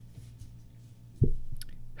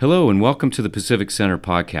Hello and welcome to the Pacific Center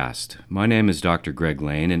podcast. My name is Dr. Greg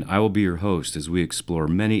Lane and I will be your host as we explore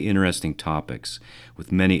many interesting topics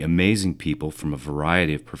with many amazing people from a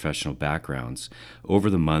variety of professional backgrounds over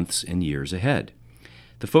the months and years ahead.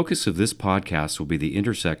 The focus of this podcast will be the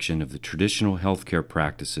intersection of the traditional healthcare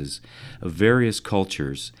practices of various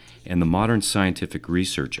cultures and the modern scientific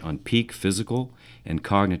research on peak physical and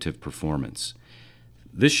cognitive performance.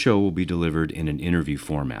 This show will be delivered in an interview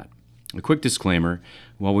format. A quick disclaimer,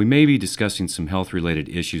 while we may be discussing some health-related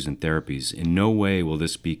issues and therapies, in no way will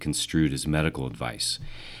this be construed as medical advice.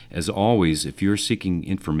 As always, if you're seeking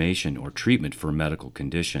information or treatment for a medical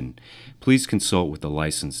condition, please consult with a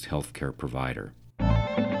licensed healthcare provider.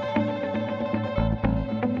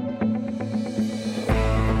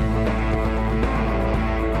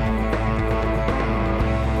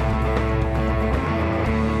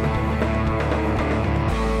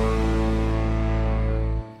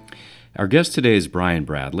 Our guest today is Brian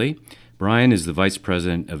Bradley. Brian is the Vice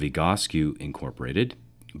President of Egoscue Incorporated.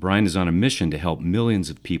 Brian is on a mission to help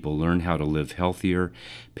millions of people learn how to live healthier,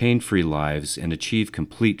 pain-free lives and achieve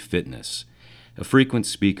complete fitness. A frequent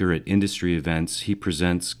speaker at industry events, he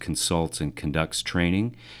presents, consults, and conducts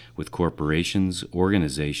training with corporations,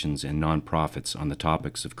 organizations, and nonprofits on the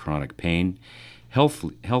topics of chronic pain,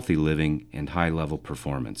 healthy living, and high-level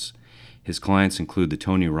performance. His clients include the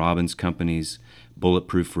Tony Robbins Companies,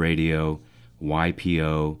 Bulletproof Radio,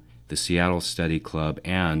 YPO, the Seattle Study Club,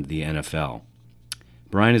 and the NFL.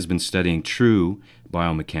 Brian has been studying true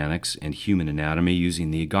biomechanics and human anatomy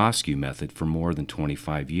using the Egoscue method for more than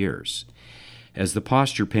 25 years. As the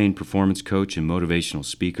posture pain performance coach and motivational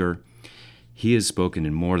speaker, he has spoken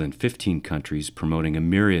in more than 15 countries promoting a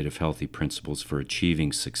myriad of healthy principles for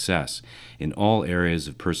achieving success in all areas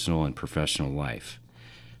of personal and professional life.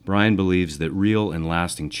 Brian believes that real and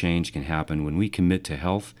lasting change can happen when we commit to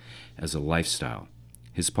health as a lifestyle.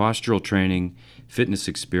 His postural training, fitness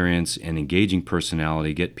experience, and engaging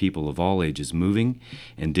personality get people of all ages moving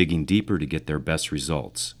and digging deeper to get their best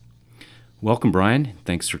results. Welcome, Brian.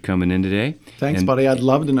 Thanks for coming in today. Thanks, buddy. I'd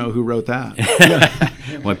love to know who wrote that.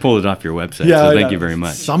 Well, I pulled it off your website, so thank you very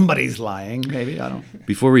much. Somebody's lying, maybe. I don't.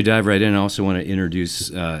 Before we dive right in, I also want to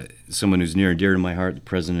introduce someone who's near and dear to my heart, the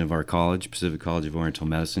president of our college, Pacific College of Oriental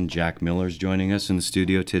Medicine. Jack Miller is joining us in the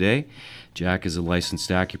studio today. Jack is a licensed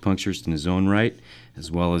acupuncturist in his own right, as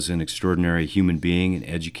well as an extraordinary human being and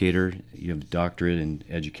educator. You have a doctorate in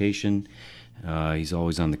education. He's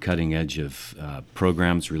always on the cutting edge of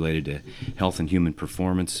programs related to health and human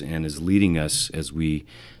performance and is leading us as we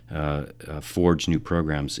forge new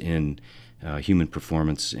programs in human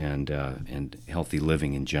performance and healthy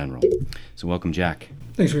living in general. So welcome, Jack.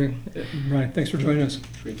 Thanks, Brian. Thanks for joining us.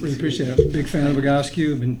 Really appreciate it. I'm a big fan of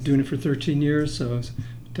Egoscue. I've been doing it for 13 years, so it's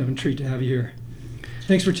a treat to have you here.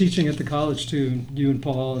 Thanks for teaching at the college, too, you and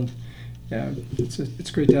Paul. And yeah,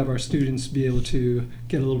 it's great to have our students be able to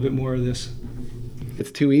get a little bit more of this.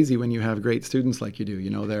 It's too easy when you have great students like you do. You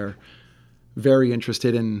know, they're very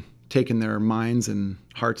interested in taking their minds and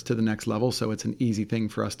hearts to the next level, so it's an easy thing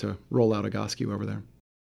for us to roll out Egoscue over there.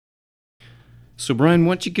 So, Brian,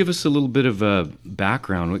 why don't you give us a little bit of a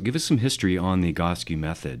background? Give us some history on the Egoscue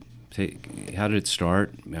method. How did it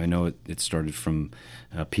start? I know it started from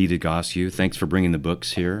Pete Egoscue. Thanks for bringing the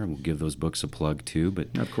books here. We'll give those books a plug, too.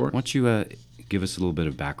 But of course. Why don't you give us a little bit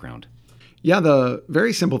of background? Yeah, the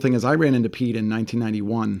very simple thing is I ran into Pete in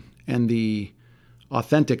 1991, and the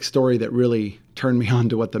authentic story that really turned me on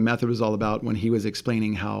to what the method was all about when he was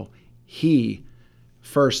explaining how he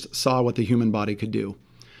first saw what the human body could do.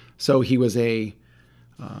 So he was a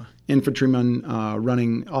infantryman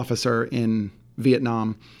running officer in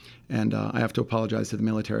Vietnam, and I have to apologize to the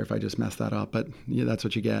military if I just messed that up, but yeah, that's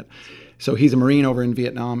what you get. So he's a Marine over in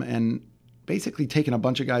Vietnam and basically taking a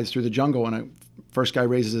bunch of guys through the jungle, and first guy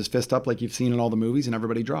raises his fist up like you've seen in all the movies, and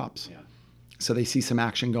everybody drops. Yeah. So they see some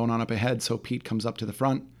action going on up ahead, so Pete comes up to the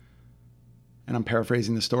front, and I'm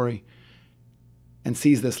paraphrasing the story, and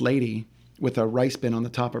sees this lady with a rice bin on the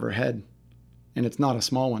top of her head, and it's not a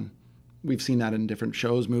small one. We've seen that in different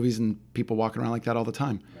shows, movies, and people walking around like that all the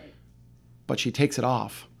time. Right. But she takes it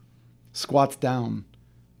off, squats down,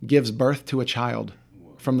 gives birth to a child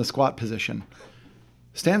from the squat position,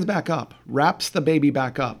 stands back up, wraps the baby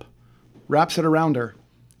back up, wraps it around her,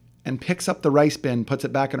 and picks up the rice bin, puts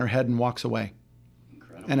it back in her head, and walks away.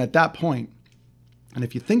 Incredible. And at that point, and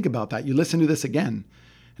if you think about that, you listen to this again,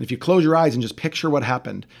 and if you close your eyes and just picture what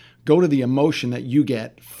happened, go to the emotion that you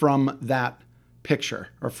get from that picture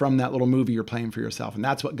or from that little movie you're playing for yourself. And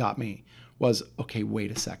that's what got me, was, okay,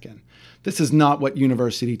 wait a second. This is not what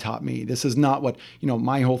university taught me. This is not what,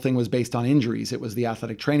 my whole thing was based on injuries. It was the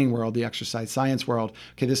athletic training world, the exercise science world.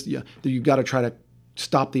 Okay, you've got to try to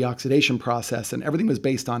stop the oxidation process, and everything was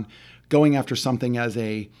based on going after something as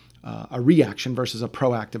a reaction versus a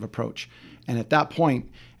proactive approach. And at that point,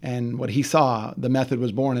 and what he saw, the method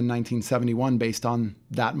was born in 1971 based on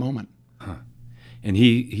that moment. Huh. And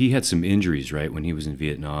he had some injuries, right, when he was in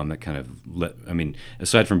Vietnam that kind of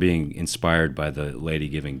aside from being inspired by the lady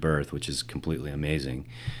giving birth, which is completely amazing,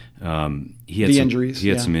 he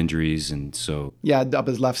had some injuries, and so... Yeah, up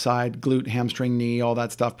his left side, glute, hamstring, knee, all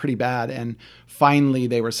that stuff, pretty bad. And finally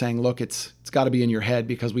they were saying, look, it's got to be in your head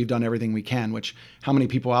because we've done everything we can, which how many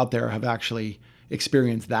people out there have actually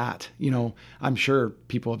experienced that? I'm sure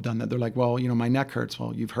people have done that. They're like, well, my neck hurts.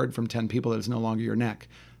 Well, you've heard from 10 people that it's no longer your neck.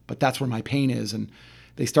 But that's where my pain is. And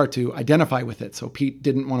they start to identify with it. So Pete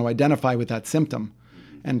didn't want to identify with that symptom.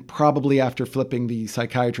 And probably after flipping the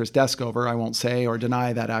psychiatrist's desk over, I won't say or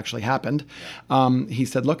deny that actually happened, he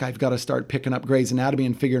said, look, I've got to start picking up Grey's Anatomy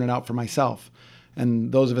and figuring it out for myself.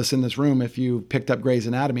 And those of us in this room, if you picked up Grey's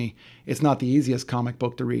Anatomy, it's not the easiest comic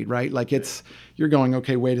book to read, right? Like you're going,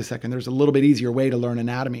 okay, wait a second. There's a little bit easier way to learn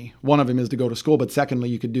anatomy. One of them is to go to school. But secondly,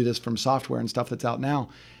 you could do this from software and stuff that's out now.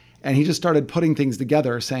 And he just started putting things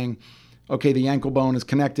together saying, okay, the ankle bone is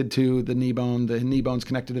connected to the knee bone's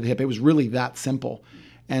connected to the hip. It was really that simple.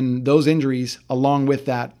 And those injuries, along with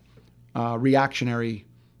that reactionary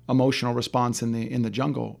emotional response in the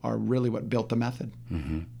jungle, are really what built the method.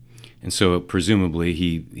 Mm-hmm. And so presumably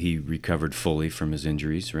he recovered fully from his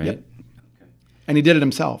injuries, right? Yep. Okay. And he did it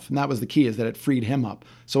himself. And that was the key, is that it freed him up.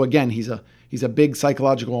 So again, he's a big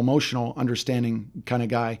psychological, emotional, understanding kind of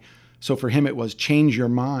guy. So for him, it was change your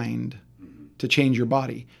mind to change your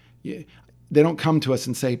body. They don't come to us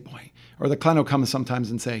and say, boy, or the client will come sometimes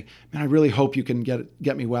and say, man, I really hope you can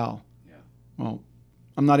get me well. Yeah. Well,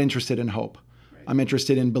 I'm not interested in hope. Right. I'm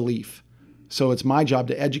interested in belief. So it's my job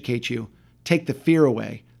to educate you, take the fear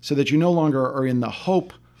away so that you no longer are in the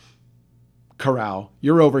hope corral.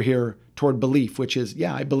 You're over here toward belief, which is,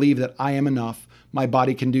 yeah, I believe that I am enough. My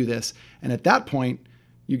body can do this. And at that point,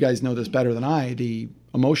 you guys know this better than I, the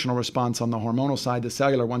emotional response on the hormonal side, the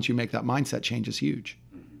cellular, once you make that mindset change, is huge.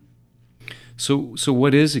 So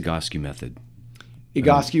what is Egoscue method?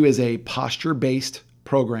 Egoscue is a posture-based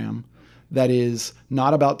program that is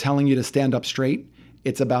not about telling you to stand up straight.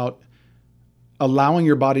 It's about allowing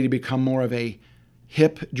your body to become more of a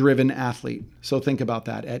hip-driven athlete. So think about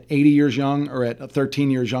that. At 80 years young or at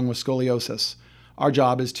 13 years young with scoliosis, our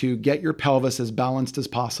job is to get your pelvis as balanced as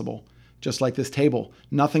possible. Just like this table,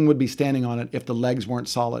 nothing would be standing on it if the legs weren't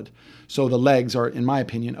solid. So the legs are, in my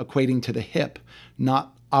opinion, equating to the hip,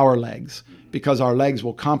 not our legs, because our legs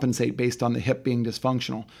will compensate based on the hip being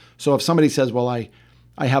dysfunctional. So if somebody says, well, I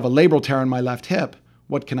have a labral tear in my left hip,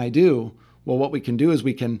 what can I do? Well, what we can do is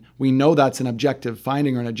we know that's an objective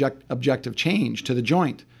finding or an objective change to the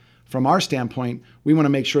joint. From our standpoint, we want to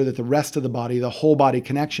make sure that the rest of the body, the whole body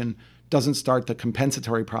connection, doesn't start the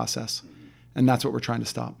compensatory process. And that's what we're trying to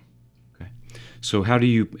stop. So how do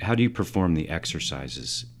you perform the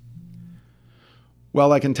exercises?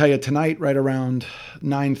 Well, I can tell you tonight, right around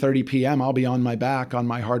 9:30 p.m., I'll be on my back on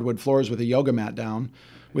my hardwood floors with a yoga mat down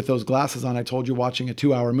with those glasses on, I told you, watching a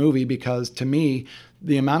 2-hour movie, because to me,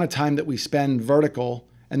 the amount of time that we spend vertical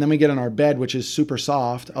and then we get in our bed, which is super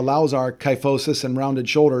soft, allows our kyphosis and rounded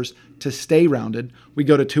shoulders to stay rounded. We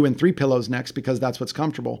go to 2 and 3 pillows next because that's what's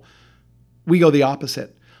comfortable. We go the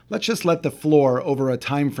opposite. Let's just let the floor over a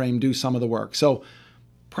time frame do some of the work. So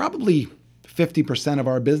probably 50% of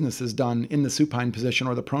our business is done in the supine position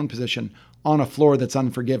or the prone position on a floor that's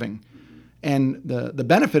unforgiving. And the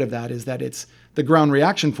benefit of that is that it's the ground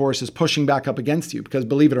reaction force is pushing back up against you, because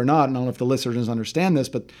believe it or not, and I don't know if the listeners understand this,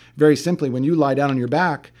 but very simply, when you lie down on your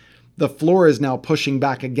back, the floor is now pushing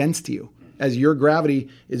back against you. As your gravity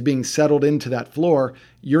is being settled into that floor,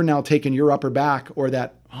 you're now taking your upper back, or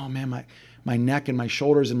that, oh man, my neck and my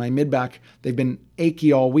shoulders and my mid-back, they've been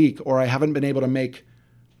achy all week, or I haven't been able to make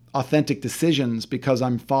authentic decisions because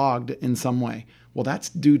I'm fogged in some way. Well, that's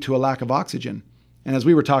due to a lack of oxygen. And as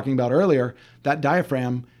we were talking about earlier, that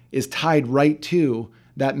diaphragm is tied right to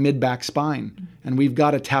that mid-back spine. And we've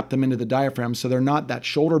got to tap them into the diaphragm so they're not that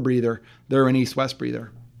shoulder breather, they're an east-west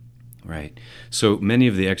breather. Right. So many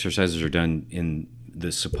of the exercises are done in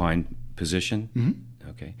the supine position? Mm-hmm.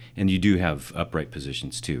 Okay. And you do have upright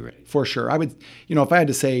positions too, right? For sure. I would, if I had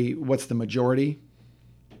to say what's the majority,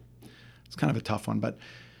 it's kind of a tough one, but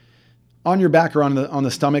on your back or on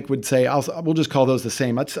the stomach would say, we'll just call those the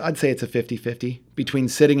same. I'd say it's a 50-50 between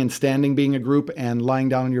sitting and standing being a group and lying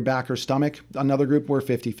down on your back or stomach. Another group, we're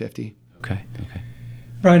 50-50. Okay.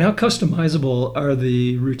 Brian, how customizable are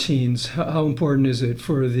the routines? How important is it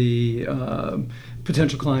for the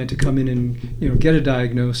potential client to come in and get a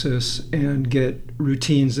diagnosis and get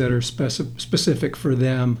routines that are specific for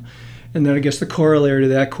them. And then I guess the corollary to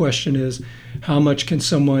that question is, how much can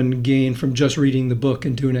someone gain from just reading the book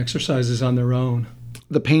and doing exercises on their own?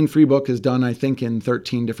 The Pain Free book is done, I think, in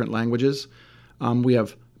 13 different languages. We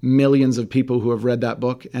have millions of people who have read that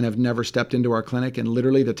book and have never stepped into our clinic. And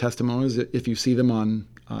literally the testimonies, if you see them on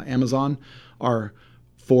Amazon, are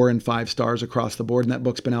 4 and 5 stars across the board. And that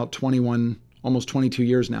book's been out 21, almost 22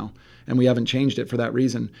 years now. And we haven't changed it for that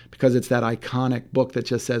reason, because it's that iconic book that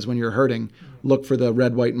just says, when you're hurting, look for the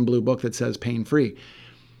red, white, and blue book that says Pain Free.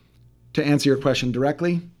 To answer your question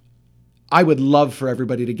directly, I would love for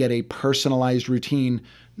everybody to get a personalized routine,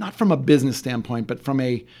 not from a business standpoint, but from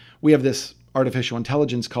we have this artificial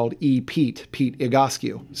intelligence called ePete, Pete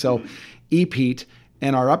Egoscue. So ePete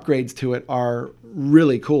and our upgrades to it are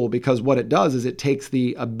really cool, because what it does is it takes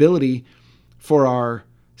the ability for our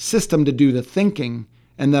system to do the thinking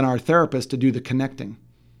and then our therapist to do the connecting.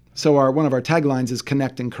 So one of our taglines is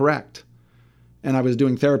connect and correct. And I was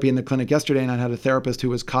doing therapy in the clinic yesterday, and I had a therapist who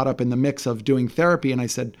was caught up in the mix of doing therapy, and I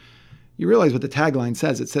said, you realize what the tagline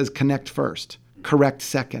says? It says connect first, correct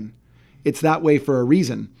second. It's that way for a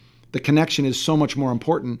reason. The connection is so much more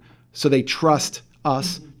important, so they trust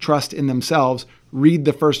us, trust in themselves, read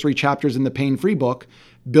the first 3 chapters in the Pain Free book,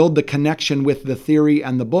 build the connection with the theory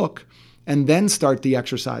and the book, and then start the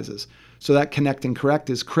exercises. So that connect and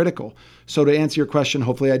correct is critical. So to answer your question,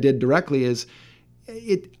 hopefully I did directly, is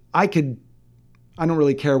I don't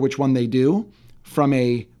really care which one they do. From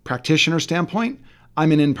a practitioner standpoint,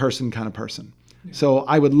 I'm an in-person kind of person. So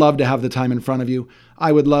I would love to have the time in front of you.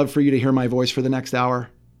 I would love for you to hear my voice for the next hour.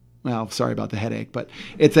 Well, sorry about the headache, but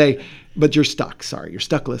but you're stuck. Sorry, you're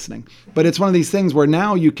stuck listening. But it's one of these things where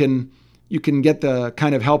now you can get the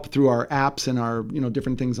kind of help through our apps and our,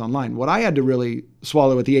 different things online. What I had to really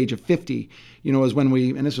swallow at the age of 50, is when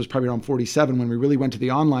and this was probably around 47, when we really went to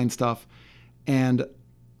the online stuff, and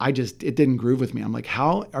it didn't groove with me. I'm like,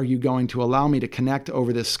 how are you going to allow me to connect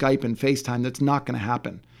over this Skype and FaceTime? That's not going to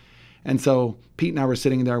happen. And so Pete and I were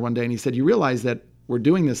sitting there one day, and he said, you realize that we're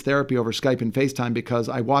doing this therapy over Skype and FaceTime because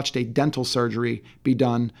I watched a dental surgery be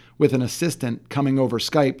done with an assistant coming over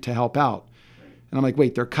Skype to help out. And I'm like,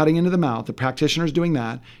 wait, they're cutting into the mouth. The practitioner's doing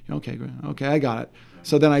that. Okay, I got it.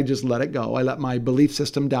 So then I just let it go. I let my belief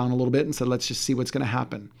system down a little bit and said, let's just see what's going to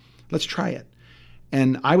happen. Let's try it.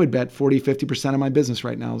 And I would bet 40-50% of my business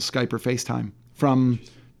right now is Skype or FaceTime. From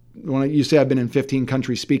when you say I've been in 15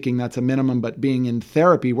 countries speaking, that's a minimum, but being in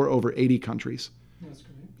therapy, we're over 80 countries. That's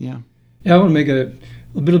great. Yeah. Yeah, I want to make a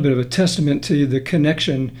little bit of a testament to the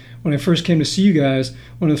connection. When I first came to see you guys,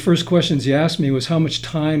 one of the first questions you asked me was, how much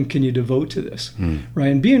time can you devote to this?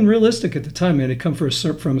 Right? And being realistic at the time, I had come for a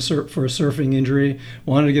surfing injury,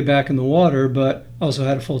 wanted to get back in the water, but also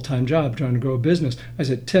had a full-time job trying to grow a business. I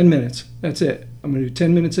said, 10 minutes, that's it. I'm going to do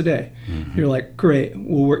 10 minutes a day. Mm-hmm. You're like, great.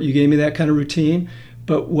 Well, you gave me that kind of routine,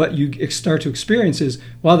 but what you start to experience is,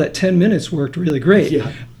 wow, that 10 minutes worked really great.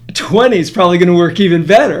 Yeah. 20 is probably going to work even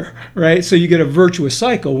better, right? So you get a virtuous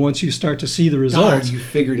cycle once you start to see the results. God, you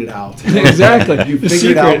figured it out. Exactly. You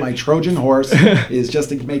figured out my Trojan horse is just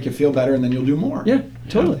to make you feel better, and then you'll do more. Yeah,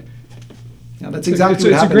 totally. Yeah, that's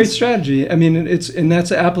exactly what happens. It's a great strategy. I mean, and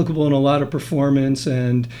that's applicable in a lot of performance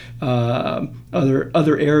and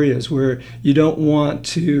other areas where you don't want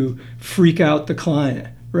to freak out the client,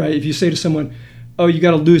 right? If you say to someone, "Oh, you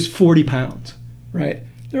got to lose 40 pounds," right?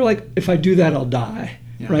 They're like, "If I do that, I'll die."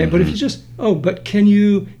 Yeah. Right? Mm-hmm. But if you just, but can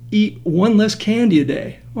you eat one less candy a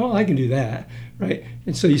day? Well, I can do that, right?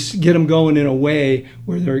 And so you get them going in a way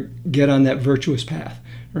where they get on that virtuous path,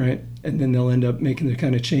 right? And then they'll end up making the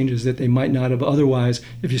kind of changes that they might not have otherwise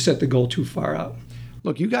if you set the goal too far out.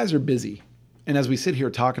 Look, you guys are busy. And as we sit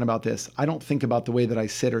here talking about this, I don't think about the way that I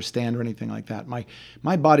sit or stand or anything like that. My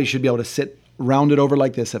body should be able to sit rounded over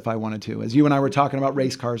like this if I wanted to. As you and I were talking about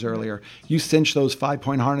race cars earlier, you cinch those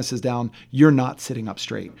 5-point harnesses down, you're not sitting up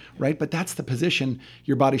straight, right? But that's the position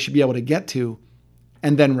your body should be able to get to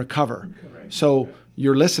and then recover. So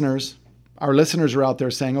our listeners are out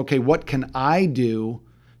there saying, okay, what can I do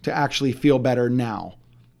to actually feel better now?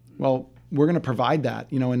 Well, we're going to provide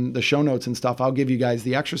that, in the show notes and stuff. I'll give you guys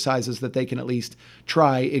the exercises that they can at least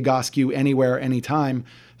try Egoscue anywhere, anytime.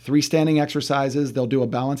 3 standing exercises. They'll do a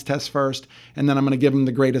balance test first, and then I'm going to give them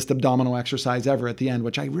the greatest abdominal exercise ever at the end,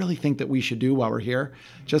 which I really think that we should do while we're here,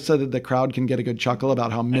 just so that the crowd can get a good chuckle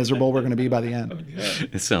about how miserable we're going to be by the end. Okay.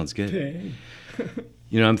 It sounds good.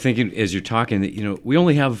 I'm thinking as you're talking that we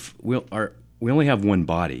only have one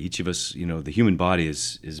body. Each of us, the human body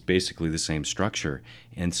is basically the same structure,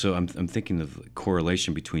 and so I'm thinking of the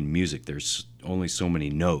correlation between music. There's only so many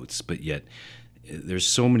notes, but yet there's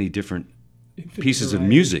so many different pieces of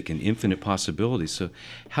music and infinite possibilities. So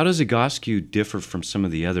how does Egoscue differ from some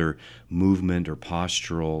of the other movement or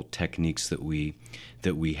postural techniques that we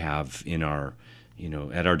have in our,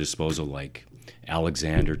 at our disposal, like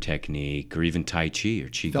Alexander technique, or even Tai Chi or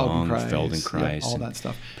Qigong, Feldenkrais, all that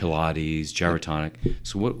stuff, Pilates, gyrotonic?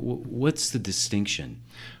 So what's the distinction?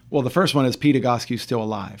 Well, the first one is Pete Egoscue is still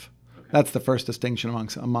alive. That's the first distinction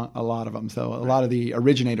among a lot of them. So a lot of the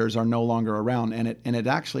originators are no longer around, and it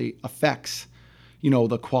actually affects,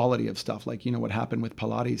 the quality of stuff. Like, what happened with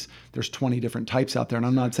Pilates. There's 20 different types out there, and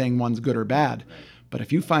I'm not saying one's good or bad, but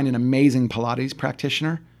if you find an amazing Pilates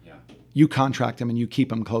practitioner, you contract them and you keep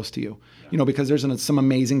them close to you, because there's some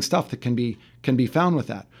amazing stuff that can be found with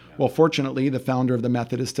that. Well, fortunately, the founder of the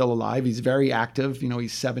method is still alive. He's very active.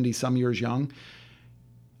 He's 70 some years young.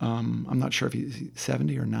 I'm not sure if he's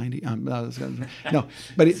 70 or 90. No,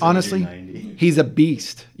 but honestly, he's a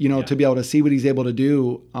beast, to be able to see what he's able to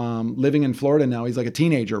do. Living in Florida now, he's like a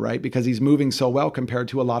teenager, right? Because he's moving so well compared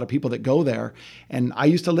to a lot of people that go there. And I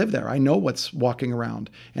used to live there. I know what's walking around.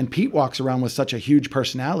 And Pete walks around with such a huge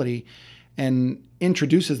personality and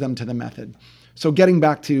introduces them to the method. So getting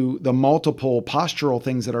back to the multiple postural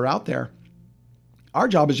things that are out there, our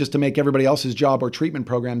job is just to make everybody else's job or treatment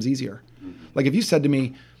programs easier. Like if you said to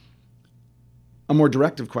me, a more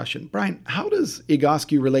directive question, Brian, how does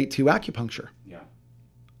Egoscue relate to acupuncture? Yeah.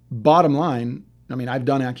 Bottom line, I've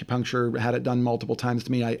done acupuncture, had it done multiple times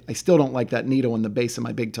to me. I still don't like that needle in the base of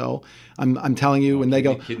my big toe. I'm telling you, when they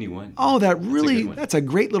go, kidney one. Oh, that's a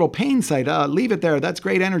great little pain site. Leave it there. That's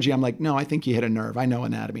great energy. I'm like, no, I think you hit a nerve. I know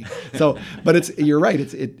anatomy. So, but you're right.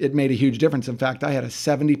 It made a huge difference. In fact, I had a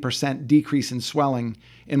 70% decrease in swelling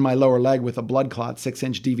in my lower leg with a blood clot,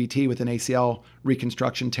 6-inch DVT with an ACL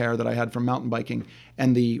reconstruction tear that I had from mountain biking.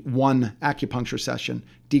 And the one acupuncture session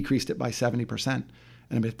decreased it by 70%.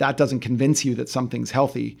 And if that doesn't convince you that something's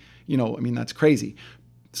healthy, that's crazy.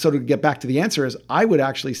 So to get back to the answer is, I would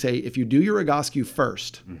actually say if you do your Egoscue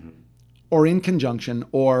first, or in conjunction,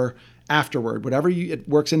 or afterward, whatever it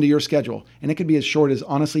works into your schedule, and it could be as short as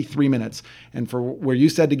honestly 3 minutes. And for where you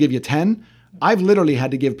said to give you 10, I've literally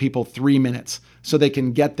had to give people 3 minutes so they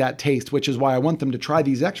can get that taste, which is why I want them to try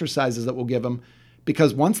these exercises that we'll give them,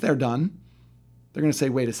 because once they're done, they're going to say,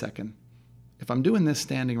 wait a second. If I'm doing this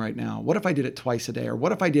standing right now, what if I did it twice a day? Or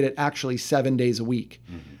what if I did it actually 7 days a week?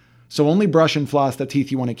 So only brush and floss the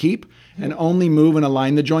teeth you want to keep, and only move and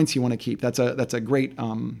align the joints you want to keep. That's a great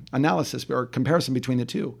analysis or comparison between the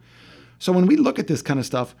two. So when we look at this kind of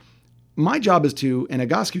stuff, my job is to, and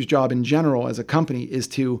Egoscue's job in general as a company, is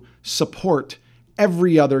to support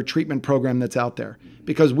every other treatment program that's out there,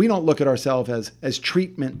 because we don't look at ourselves as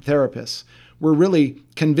treatment therapists. We're really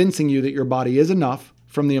convincing you that your body is enough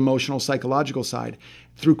from the emotional, psychological side,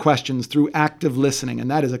 through questions, through active listening.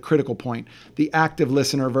 And that is a critical point. The active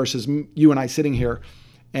listener versus you and I sitting here.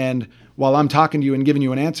 And while I'm talking to you and giving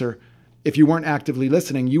you an answer, if you weren't actively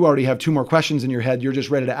listening, you already have 2 more questions in your head. You're just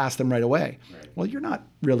ready to ask them right away. Right. Well, you're not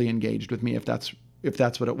really engaged with me if that's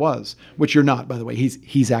what it was, which you're not, by the way.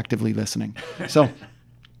 He's actively listening. So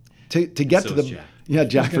to get to the... Jack. Yeah,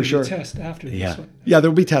 Jack, for sure. Test after this one. Yeah,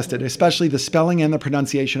 they'll be tested, especially the spelling and the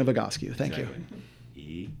pronunciation of Egoscue. Thank you.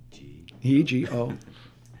 E-G-O.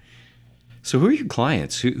 So who are your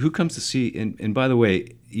clients? Who comes to see? And by the way,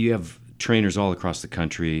 you have trainers all across the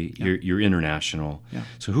country. Yeah. You're international. Yeah.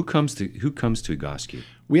 So who comes to Egoscue?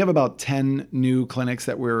 We have about 10 new clinics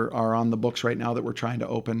that are on the books right now that we're trying to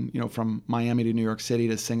open, from Miami to New York City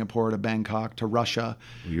to Singapore to Bangkok to Russia.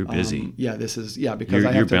 Well, you're busy. Because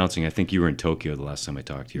you're bouncing. I think you were in Tokyo the last time I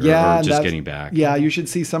talked to you. Yeah, or just getting back. Yeah, you should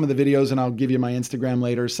see some of the videos, and I'll give you my Instagram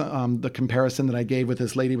later. The comparison that I gave with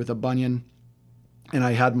this lady with a bunion, and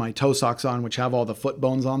I had my toe socks on, which have all the foot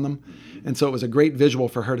bones on them, and so it was a great visual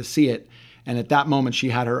for her to see it. And at that moment, she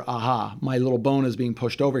had her aha, my little bone is being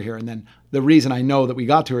pushed over here. And then the reason I know that we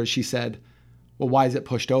got to her is she said, well, why is it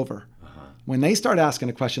pushed over? When they start asking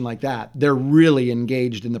a question like that, they're really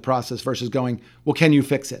engaged in the process versus going, well, can you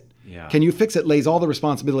fix it? Yeah. Can you fix it lays all the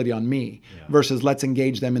responsibility on me versus let's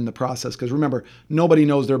engage them in the process. Because remember, nobody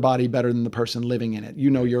knows their body better than the person living in it. You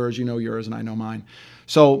know yours, and I know mine.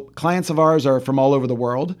 So clients of ours are from all over the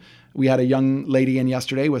world. We had a young lady in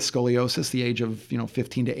yesterday with scoliosis, the age of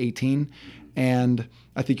 15 to 18. And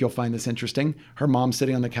I think you'll find this interesting. Her mom's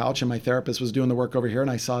sitting on the couch and my therapist was doing the work over here, and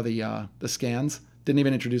I saw the scans. Didn't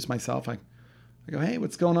even introduce myself. I go, hey,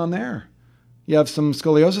 what's going on there? You have some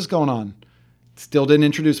scoliosis going on. Still didn't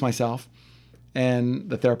introduce myself. And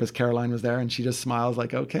the therapist, Caroline, was there, and she just smiles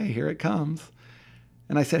like, okay, here it comes.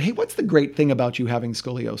 And I said, hey, what's the great thing about you having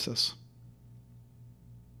scoliosis?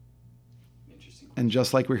 And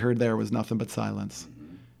just like we heard there was nothing but silence.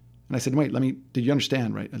 And I said, wait, did you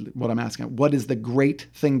understand, right, what I'm asking? What is the great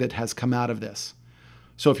thing that has come out of this?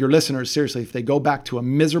 So if your listeners, seriously, if they go back to a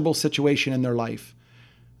miserable situation in their life,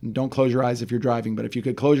 and don't close your eyes if you're driving, but if you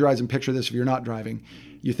could close your eyes and picture this if you're not driving,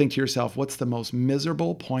 you think to yourself, what's the most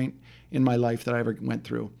miserable point in my life that I ever went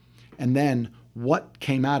through? And then what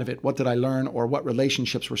came out of it? What did I learn? Or what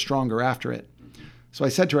relationships were stronger after it? So I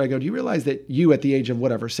said to her, I go, do you realize that you at the age of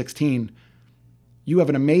whatever, 16, you have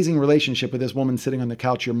an amazing relationship with this woman sitting on the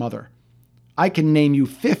couch, your mother. I can name you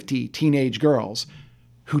 50 teenage girls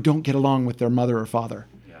who don't get along with their mother or father.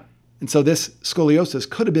 Yeah. And so this scoliosis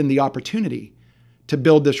could have been the opportunity to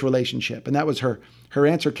build this relationship. And that was her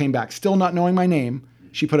answer came back, still not knowing my name.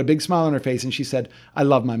 She put a big smile on her face and she said, I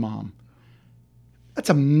love my mom.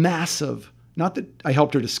 That's a massive, not that I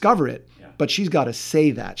helped her discover it, but she's got to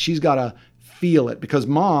say that. She's got to feel it because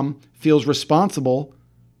mom feels responsible.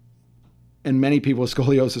 And many people with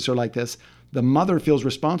scoliosis are like this. The mother feels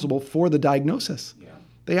responsible for the diagnosis. Yeah.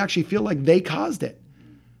 They actually feel like they caused it.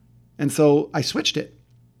 And so I switched it.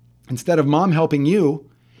 Instead of mom helping you,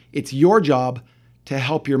 it's your job to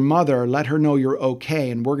help your mother, let her know you're okay,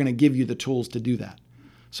 and we're going to give you the tools to do that.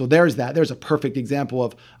 So there's that. There's a perfect example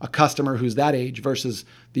of a customer who's that age versus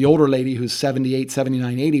the older lady who's 78,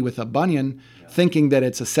 79, 80 with a bunion, thinking that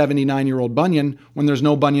it's a 79-year-old bunion when there's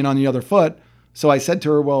no bunion on the other foot. So I said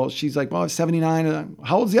to her, well, she's like, well, 79.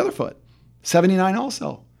 How old's the other foot? 79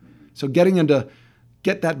 also. So getting them to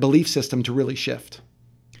get that belief system to really shift.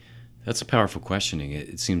 That's a powerful questioning.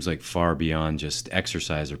 It seems like far beyond just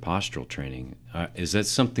exercise or postural training. Is that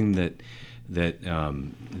something that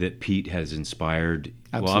Pete has inspired?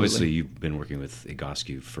 Absolutely. Well, obviously you've been working with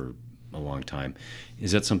Egoscue for a long time.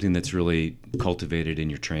 Is that something that's really cultivated in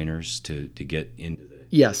your trainers to get into the,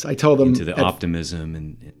 yes, I tell them into the optimism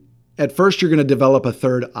and at first you're going to develop a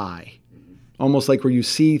third eye, almost like where you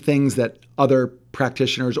see things that other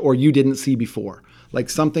practitioners or you didn't see before, like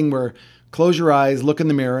something where close your eyes, look in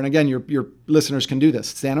the mirror. And again, your listeners can do this.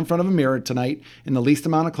 Stand in front of a mirror tonight in the least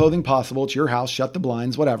amount of clothing possible. It's your house, shut the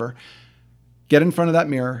blinds, whatever. Get in front of that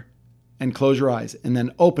mirror and close your eyes and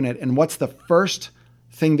then open it. And what's the first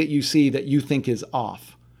thing that you see that you think is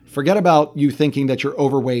off? Forget about you thinking that you're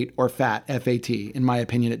overweight or fat, F-A-T. In my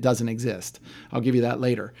opinion, it doesn't exist. I'll give you that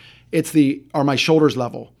later. It's are my shoulders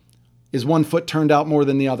level? Is one foot turned out more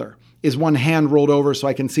than the other? Is one hand rolled over so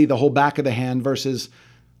I can see the whole back of the hand versus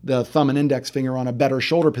the thumb and index finger on a better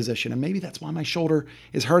shoulder position? And maybe that's why my shoulder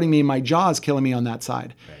is hurting me and my jaw is killing me on that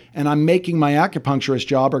side. Right. And I'm making my acupuncturist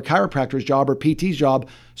job or chiropractor's job or PT's job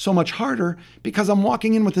so much harder because I'm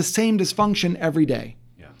walking in with the same dysfunction every day.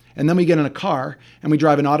 Yeah. And then we get in a car and we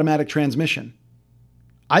drive an automatic transmission.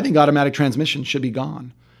 I think automatic transmissions should be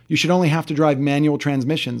gone. You should only have to drive manual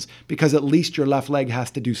transmissions because at least your left leg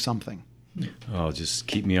has to do something. Oh, just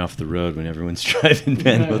keep me off the road when everyone's driving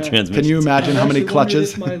manual transmissions. Can you imagine how many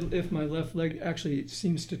clutches? If my left leg actually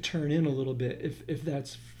seems to turn in a little bit, if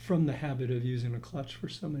that's from the habit of using a clutch for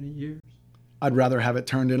so many years. I'd rather have it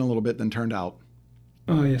turned in a little bit than turned out.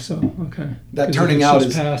 Oh, yeah, so, okay. That turning out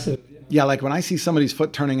is passive. Yeah, like when I see somebody's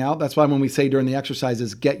foot turning out, that's why when we say during the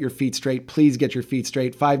exercises, get your feet straight, please get your feet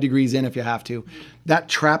straight, 5 degrees in if you have to. That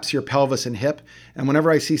traps your pelvis and hip. And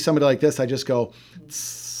whenever I see somebody like this, I just go,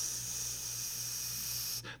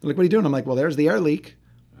 they're like, what are you doing? I'm like, well, there's the air leak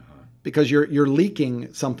because you're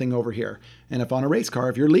leaking something over here. And if on a race car,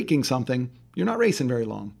 if you're leaking something, you're not racing very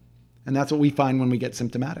long. And that's what we find when we get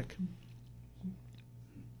symptomatic.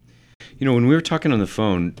 You know, when we were talking on the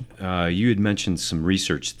phone, you had mentioned some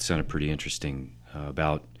research that sounded pretty interesting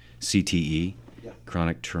about CTE,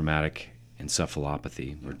 chronic traumatic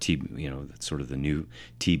encephalopathy, or that's sort of the new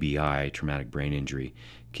TBI, traumatic brain injury.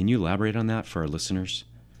 Can you elaborate on that for our listeners?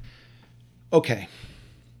 Okay.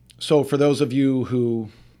 So for those of you who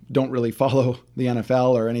don't really follow the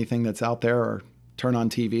NFL or anything that's out there or turn on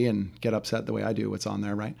TV and get upset the way I do what's on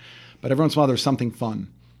there, right? But every once in a while there's something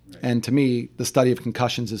fun. And to me, the study of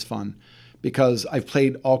concussions is fun because I've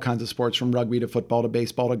played all kinds of sports from rugby to football to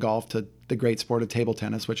baseball to golf to the great sport of table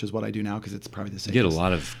tennis, which is what I do now because it's probably the same. You get a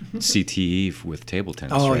lot of CTE with table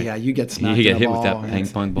tennis, oh, right? yeah, you get smacked. You get hit with that ping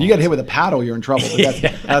pong ball. You get hit with a paddle, you're in trouble. But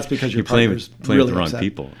that's because your partner's playing really with the wrong upset.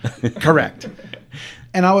 people. Correct.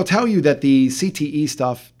 And I will tell you that the CTE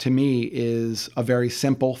stuff to me is a very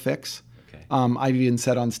simple fix. Okay. I've even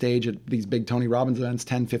said on stage at these big Tony Robbins events,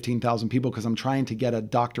 10, 15,000 people, because I'm trying to get a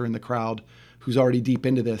doctor in the crowd who's already deep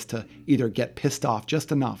into this to either get pissed off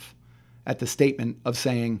just enough at the statement of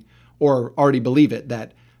saying, or already believe it,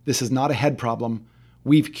 that this is not a head problem.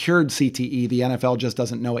 We've cured CTE. The NFL just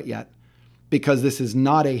doesn't know it yet because this is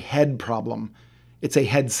not a head problem. It's a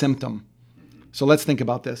head symptom. So let's think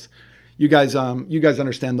about this. You guys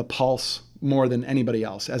understand the pulse more than anybody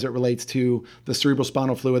else as it relates to the cerebral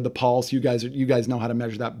spinal fluid, the pulse. You guys know how to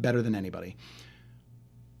measure that better than anybody.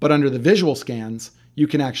 But under the visual scans, you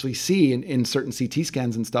can actually see in certain CT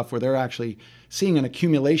scans and stuff where they're actually seeing an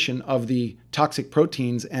accumulation of the toxic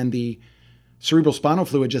proteins and the cerebral spinal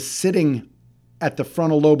fluid just sitting at the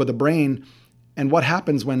frontal lobe of the brain. And what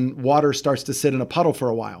happens when water starts to sit in a puddle for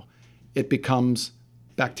a while? It becomes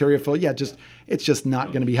bacteria full. Yeah, it's just not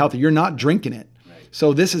going to be healthy. You're not drinking it.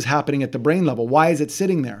 So this is happening at the brain level. Why is it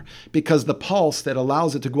sitting there? Because the pulse that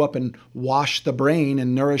allows it to go up and wash the brain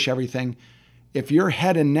and nourish everything, if your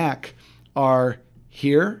head and neck are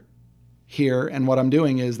here, and what I'm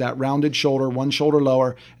doing is that rounded shoulder, one shoulder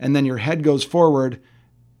lower, and then your head goes forward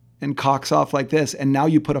and cocks off like this, and now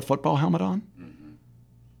you put a football helmet on,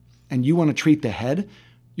 and you want to treat the head,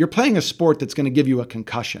 you're playing a sport that's going to give you a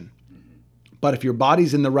concussion. But if your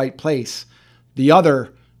body's in the right place, the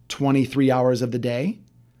other 23 hours of the day,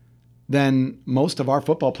 then most of our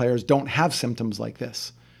football players don't have symptoms like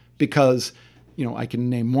this because, I can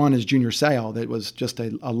name one as Junior Seau that was just a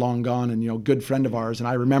long gone and, good friend of ours. And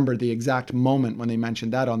I remember the exact moment when they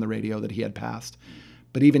mentioned that on the radio that he had passed.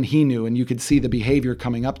 But even he knew, and you could see the behavior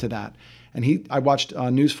coming up to that. And I watched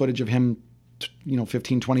news footage of him,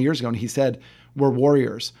 15, 20 years ago, and he said, "We're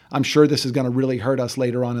warriors. I'm sure this is going to really hurt us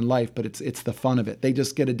later on in life, but it's the fun of it. They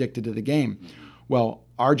just get addicted to the game." Well,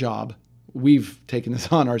 our job, we've taken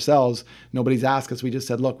this on ourselves. Nobody's asked us. We just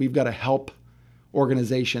said, look, we've got to help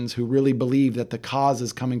organizations who really believe that the cause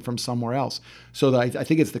is coming from somewhere else. So I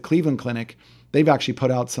think it's the Cleveland Clinic. They've actually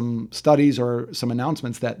put out some studies or some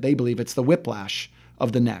announcements that they believe it's the whiplash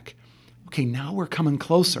of the neck. Okay, now we're coming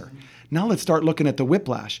closer. Now let's start looking at the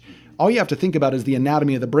whiplash. All you have to think about is the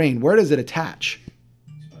anatomy of the brain. Where does it attach?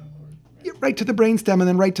 Right to the brainstem and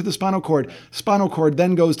then right to the spinal cord. Spinal cord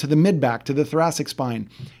then goes to the mid-back, to the thoracic spine.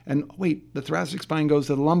 And wait, the thoracic spine goes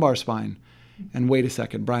to the lumbar spine. And wait a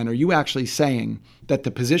second, Brian, are you actually saying that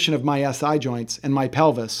the position of my SI joints and my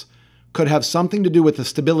pelvis could have something to do with the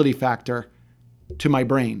stability factor to my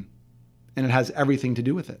brain? And it has everything to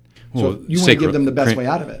do with it. Well, so you want to give them the best way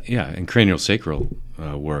out of it. Yeah, and craniosacral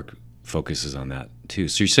work focuses on that too.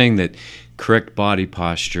 So you're saying that correct body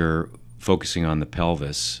posture, focusing on the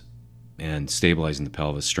pelvis, and stabilizing the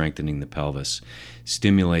pelvis, strengthening the pelvis,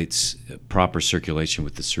 stimulates proper circulation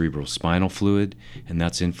with the cerebral spinal fluid, and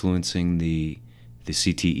that's influencing the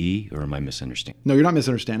CTE, or am I misunderstanding? No, you're not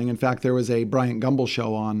misunderstanding. In fact, there was a Bryant Gumbel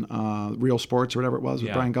show on Real Sports or whatever it was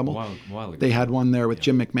with Bryant Gumbel. A while ago. They had one there with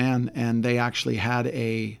Jim McMahon, and they actually had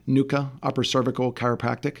a NUCA, upper cervical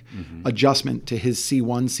chiropractic, adjustment to his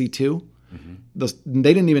C1, C2.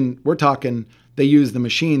 They didn't even, we're talking, they used the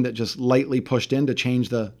machine that just lightly pushed in to change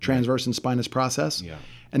the transverse and spinous process. Yeah.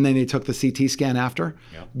 And then they took the CT scan after.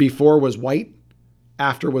 Yeah. Before was white,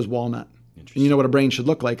 after was walnut. And you know what a brain should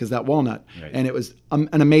look like is that walnut. Right. And it was an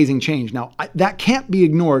amazing change. Now, that can't be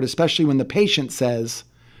ignored, especially when the patient says,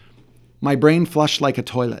 my brain flushed like a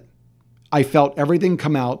toilet. I felt everything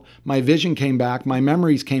come out. My vision came back. My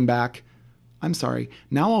memories came back. I'm sorry.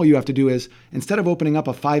 Now all you have to do is, instead of opening up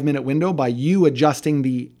a 5-minute window by you adjusting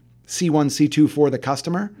the C1, C2 for the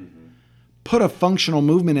customer, put a functional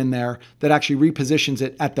movement in there that actually repositions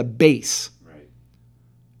it at the base. Right.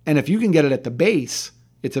 And if you can get it at the base,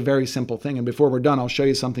 it's a very simple thing. And before we're done, I'll show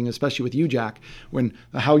you something, especially with you, Jack, when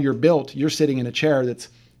how you're built. You're sitting in a chair that's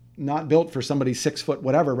not built for somebody 6 foot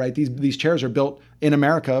whatever, right? These chairs are built in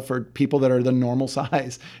America for people that are the normal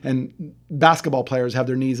size. And basketball players have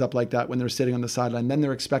their knees up like that when they're sitting on the sideline. Then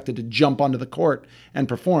they're expected to jump onto the court and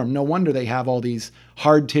perform. No wonder they have all these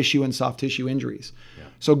hard tissue and soft tissue injuries. Yeah.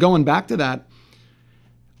 So going back to that,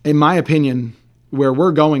 in my opinion, where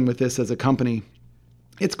we're going with this as a company,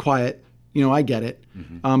 it's quiet. I get it.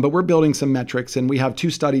 But we're building some metrics, and we have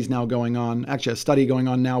 2 studies now going on. Actually, a study going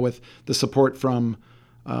on now with the support from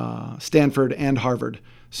Stanford and Harvard.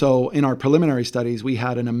 So in our preliminary studies, we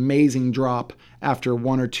had an amazing drop after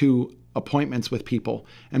 1 or 2 appointments with people.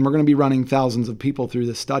 And we're going to be running thousands of people through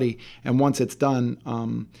this study. And once it's done,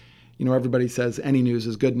 everybody says any news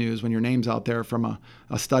is good news when your name's out there from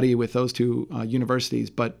a study with those 2 universities.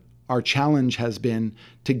 But our challenge has been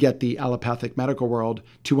to get the allopathic medical world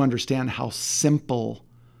to understand how simple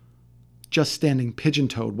just standing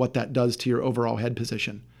pigeon-toed, what that does to your overall head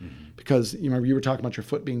position. Because you were talking about your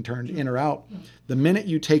foot being turned in or out. The minute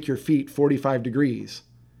you take your feet 45 degrees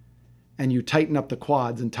and you tighten up the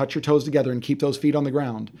quads and touch your toes together and keep those feet on the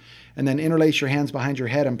ground, and then interlace your hands behind your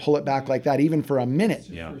head and pull it back like that, even for a minute.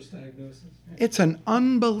 Yeah. It's an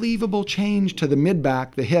unbelievable change to the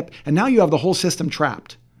mid-back, the hip, and now you have the whole system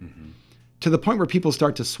trapped to the point where people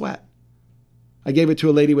start to sweat. I gave it to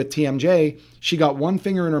a lady with TMJ. She got one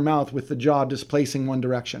finger in her mouth with the jaw displacing one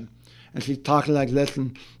direction. and she's talking like this,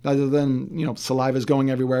 and rather than, saliva's going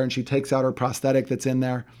everywhere, and she takes out her prosthetic that's in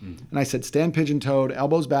there. And I said, stand pigeon-toed,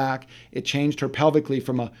 elbows back. It changed her pelvically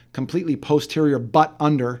from a completely posterior butt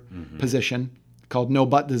under position called no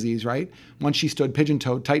butt disease, right? Once she stood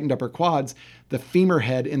pigeon-toed, tightened up her quads, the femur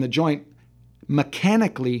head in the joint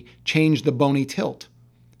mechanically changed the bony tilt.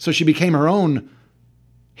 So she became her own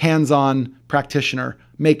hands-on practitioner,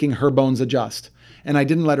 making her bones adjust. And I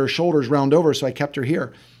didn't let her shoulders round over, so I kept her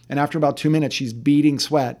here. And after about 2 minutes, she's beading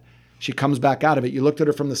sweat. She comes back out of it. You looked at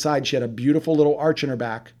her from the side. She had a beautiful little arch in her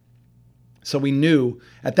back. So we knew,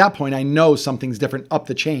 at that point, I know something's different up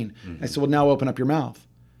the chain. I said, well, now open up your mouth.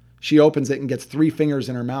 She opens it and gets 3 fingers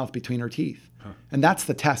in her mouth between her teeth. And that's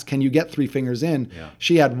the test. Can you get 3 fingers in? Yeah.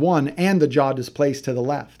 She had 1 and the jaw displaced to the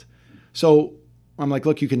left. So I'm like,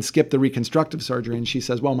 look, you can skip the reconstructive surgery. And she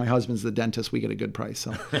says, well, my husband's the dentist. We get a good price.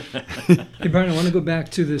 So. Hey, Brian, I want to go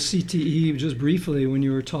back to the CTE just briefly when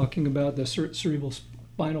you were talking about the cerebral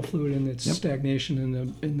spinal fluid and its stagnation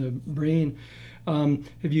in the brain.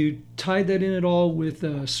 Have you tied that in at all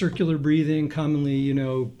with circular breathing? Commonly,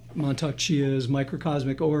 Montauk Chia's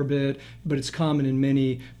microcosmic orbit, but it's common in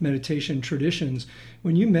many meditation traditions.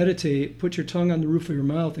 When you meditate, put your tongue on the roof of your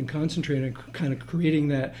mouth and concentrate on kind of creating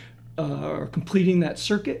that or completing that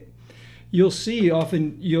circuit. You'll see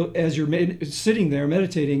often, as you're sitting there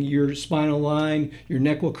meditating, your spinal line, your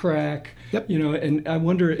neck will crack. Yep. And I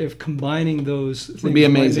wonder if combining those things would be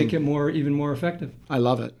amazing. Might make it even more effective. I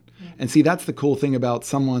love it. And see, that's the cool thing about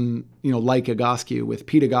someone, like Egoscue. With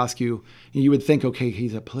Pete Egoscue, you would think, okay,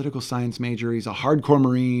 he's a political science major. He's a hardcore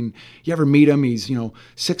Marine. You ever meet him? He's,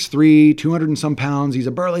 6'3", 200 and some pounds. He's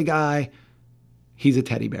a burly guy. He's a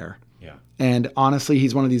teddy bear. Yeah. And honestly,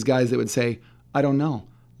 he's one of these guys that would say, I don't know.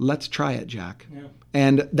 Let's try it, Jack. Yeah.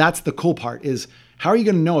 And that's the cool part is, how are you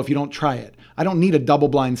going to know if you don't try it? I don't need a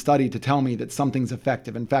double-blind study to tell me that something's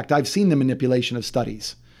effective. In fact, I've seen the manipulation of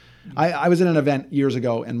studies. I was at an event years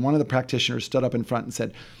ago, and one of the practitioners stood up in front and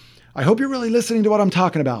said, I hope you're really listening to what I'm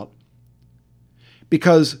talking about.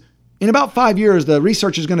 Because in about 5 years, the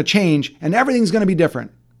research is going to change, and everything's going to be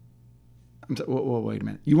different. Wait a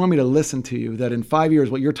minute. You want me to listen to you that in 5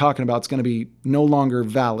 years, what you're talking about is going to be no longer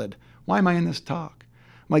valid? Why am I in this talk?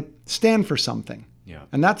 I'm like, stand for something. Yeah.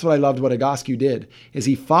 And that's what I loved what Egoscue did, is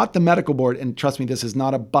he fought the medical board. And trust me, this is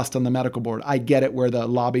not a bust on the medical board. I get it where the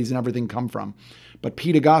lobbies and everything come from. But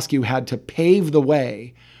Pete Egoscue had to pave the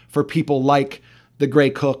way for people like the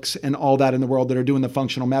Gray Cooks and all that in the world that are doing the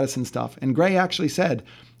functional medicine stuff. And Gray actually said,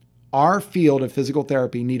 our field of physical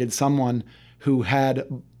therapy needed someone who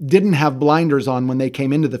didn't have blinders on when they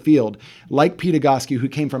came into the field, like Pete Egoscue, who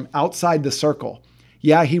came from outside the circle.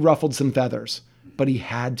 Yeah, he ruffled some feathers, but he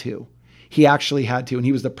had to. He actually had to, and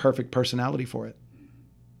he was the perfect personality for it.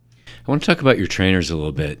 I want to talk about your trainers a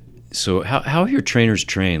little bit. So how are your trainers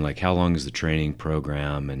trained? Like, how long is the training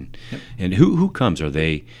program, and who comes? Are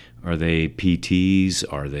they PTs?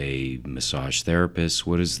 Are they massage therapists?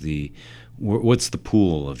 What's the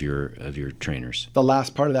pool of your trainers? The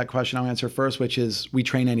last part of that question I'll answer first, which is we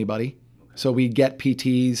train anybody. So we get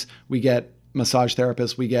PTs, we get massage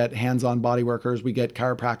therapists, we get hands-on body workers, we get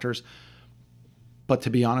chiropractors. But to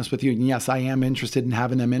be honest with you, yes, I am interested in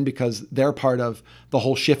having them in because they're part of the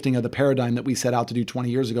whole shifting of the paradigm that we set out to do 20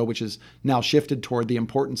 years ago, which is now shifted toward the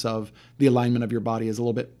importance of the alignment of your body is a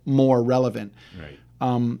little bit more relevant. Right.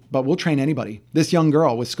 But we'll train anybody. This young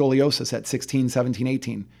girl with scoliosis at 16, 17,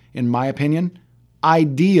 18, in my opinion,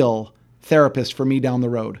 ideal therapist for me down the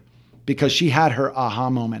road because she had her aha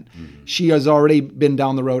moment. Mm-hmm. She has already been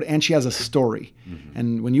down the road and she has a story. Mm-hmm.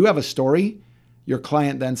 And when you have a story, your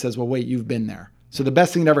client then says, well, wait, you've been there. So the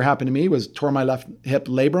best thing that ever happened to me was tore my left hip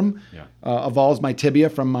labrum, avulsed my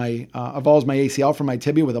ACL from my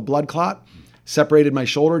tibia with a blood clot, separated my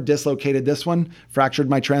shoulder, dislocated this one, fractured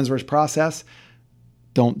my transverse process.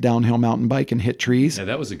 Don't downhill mountain bike and hit trees. Yeah,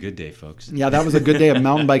 that was a good day, folks. Yeah, that was a good day of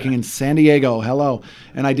mountain biking in San Diego. Hello.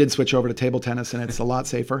 And I did switch over to table tennis, and it's a lot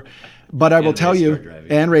safer. But I will tell you,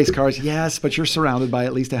 and race cars, yes, but you're surrounded by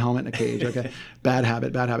at least a helmet and a cage. Okay, bad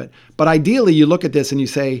habit. But ideally, you look at this and you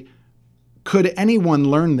say, could anyone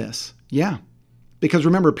learn this? Yeah. Because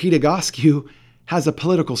remember, Pete Egoscue has a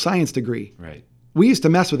political science degree. Right. We used to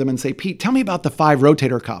mess with him and say, Pete, tell me about the 5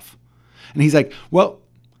 rotator cuff. And he's like, well,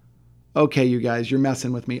 okay, you guys, you're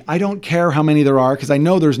messing with me. I don't care how many there are because I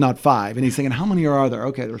know there's not 5. And he's thinking, how many are there?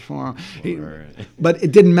 Okay, there's 4. But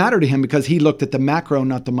it didn't matter to him because he looked at the macro,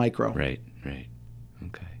 not the micro. Right. Okay.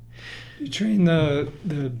 You train the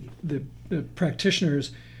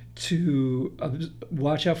practitioners. to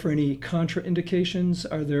watch out for any contraindications?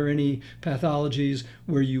 Are there any pathologies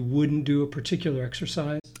where you wouldn't do a particular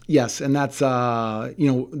exercise? Yes, and that's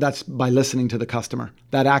that's by listening to the customer.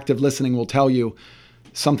 That active listening will tell you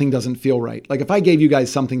something doesn't feel right. Like if I gave you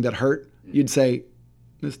guys something that hurt, you'd say,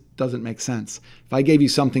 this doesn't make sense. If I gave you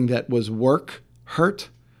something that was hurt,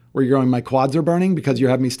 where you're going, my quads are burning because you're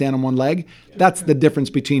having me stand on one leg, that's the difference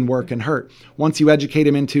between work and hurt. Once you educate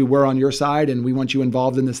them into we're on your side and we want you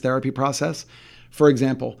involved in this therapy process. For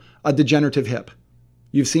example, a degenerative hip.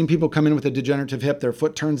 You've seen people come in with a degenerative hip, their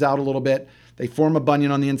foot turns out a little bit, they form a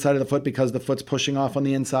bunion on the inside of the foot because the foot's pushing off on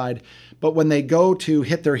the inside. But when they go to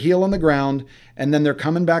hit their heel on the ground and then they're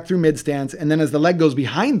coming back through mid stance, and then as the leg goes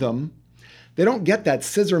behind them, they don't get that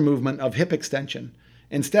scissor movement of hip extension.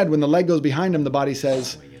 Instead, when the leg goes behind them, the body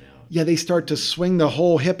says, they start to swing the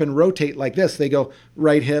whole hip and rotate like this. They go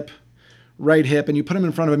right hip, and you put them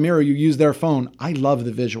in front of a mirror, you use their phone. I love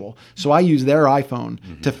the visual. So I use their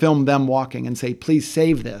iPhone to film them walking and say, please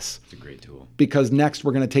save this. It's a great tool. Because next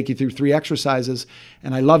we're going to take you through 3 exercises.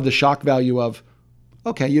 And I love the shock value of,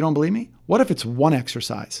 okay, you don't believe me? What if it's 1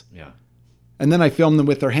 exercise? Yeah. And then I film them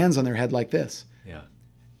with their hands on their head like this. Yeah.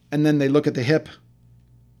 And then they look at the hip.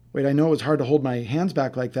 Wait, I know it was hard to hold my hands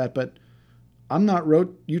back like that, but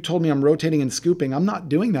you told me I'm rotating and scooping. I'm not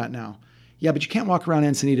doing that now. Yeah, but you can't walk around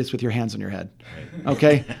Encinitas with your hands on your head. Right.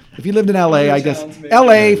 Okay? If you lived in LA, I guess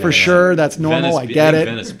LA for sure, that's normal. I get it.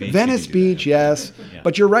 Venice Beach, yes. Yeah.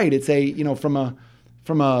 But you're right. It's from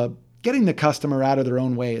a getting the customer out of their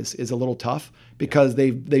own way is a little tough because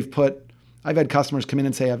I've had customers come in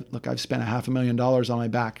and say, I've spent $500,000 on my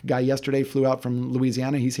back. Guy yesterday flew out from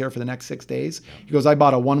Louisiana. He's here for the next 6 days. He goes, I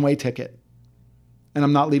bought a one-way ticket and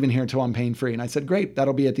I'm not leaving here until I'm pain free. And I said, great,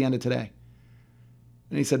 that'll be at the end of today.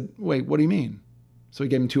 And he said, wait, what do you mean? So he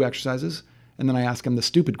gave him 2 exercises. And then I asked him the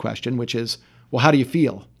stupid question, which is, well, how do you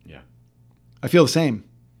feel? Yeah. I feel the same.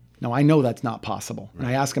 No, I know that's not possible. Right.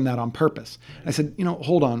 And I asked him that on purpose. Right. I said,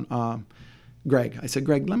 hold on, Greg. I said,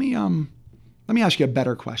 Greg, let me ask you a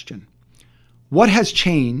better question. What has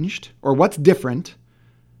changed or what's different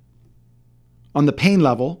on the pain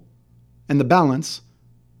level and the balance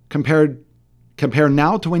compare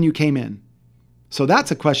now to when you came in? So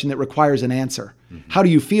that's a question that requires an answer. Mm-hmm. How do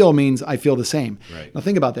you feel means I feel the same. Right. Now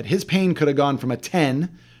think about that. His pain could have gone from a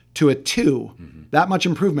 10 to a 2, that much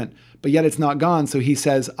improvement, but yet it's not gone. So he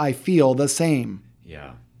says, I feel the same.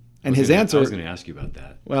 Yeah. And his answer, I was going to ask you about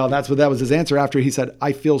that. Well, that was his answer after he said,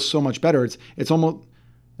 I feel so much better. It's almost,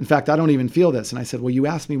 in fact, I don't even feel this. And I said, well, you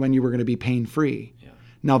asked me when you were going to be pain-free. Yeah.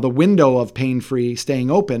 Now the window of pain-free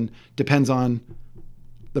staying open depends on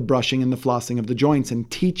the brushing and the flossing of the joints and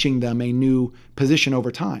teaching them a new position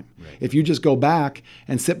over time. Right. If you just go back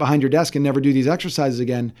and sit behind your desk and never do these exercises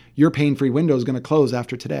again, your pain-free window is going to close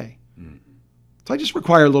after today. Mm-hmm. So I just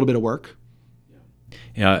require a little bit of work.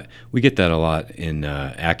 Yeah, we get that a lot in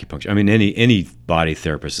acupuncture. I mean, any body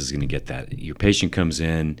therapist is going to get that. Your patient comes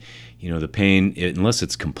in, the pain, unless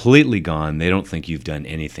it's completely gone, they don't think you've done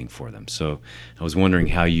anything for them. So I was wondering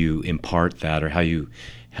how you impart that or how you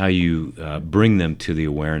bring them to the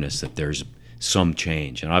awareness that there's some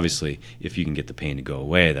change. And obviously, if you can get the pain to go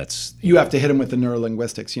away, that's... You have to hit them with the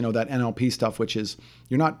neurolinguistics, that NLP stuff, which is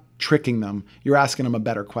you're not tricking them, you're asking them a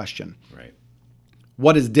better question. Right.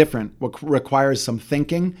 What is different? What requires some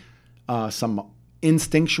thinking, some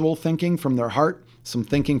instinctual thinking from their heart, some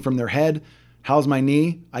thinking from their head. How's my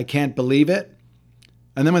knee? I can't believe it.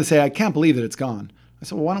 And then when they say, I can't believe that it's gone, I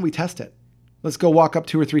said, well, why don't we test it? Let's go walk up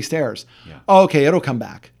 2 or 3 stairs. Yeah. Oh, okay, it'll come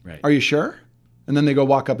back. Right. Are you sure? And then they go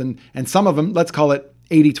walk up and some of them, let's call it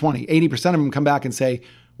 80-20. 80% of them come back and say,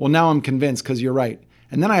 well, now I'm convinced because you're right.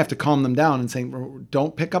 And then I have to calm them down and say,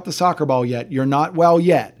 don't pick up the soccer ball yet. You're not well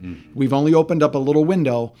yet. Mm-hmm. We've only opened up a little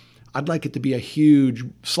window. I'd like it to be a huge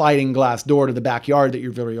sliding glass door to the backyard that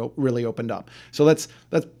you've really opened up. So let's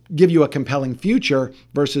give you a compelling future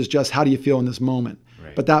versus just how do you feel in this moment.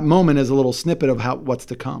 Right. But that moment is a little snippet of what's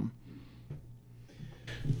to come.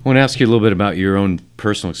 I want to ask you a little bit about your own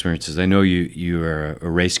personal experiences. I know you are a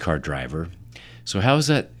race car driver. So how's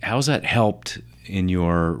that helped in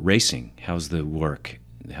your racing? How's the work?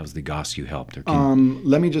 How's the Egoscue helped?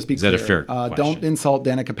 Let me just be clear. Is that a fair question? Don't insult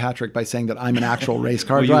Danica Patrick by saying that I'm an actual race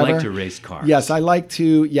car well, driver. You like to race cars. Yes, I like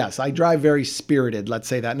to. Yes, I drive very spirited, let's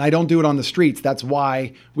say that. And I don't do it on the streets. That's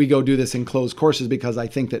why we go do this in closed courses, because I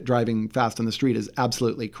think that driving fast on the street is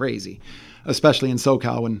absolutely crazy, especially in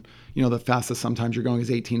SoCal when, the fastest sometimes you're going is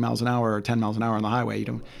 18 miles an hour or 10 miles an hour on the highway.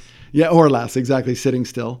 Or less, exactly, sitting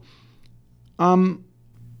still.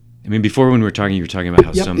 I mean, before when we were talking, you were talking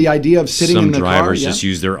about how the idea of sitting in the car. Some drivers just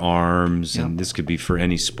use their arms, and this could be for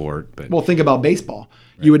any sport. But well, think about baseball.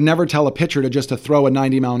 You would never tell a pitcher to throw a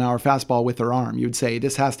 90-mile-an-hour fastball with their arm. You'd say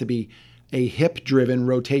this has to be a hip-driven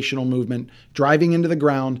rotational movement, driving into the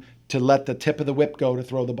ground to let the tip of the whip go to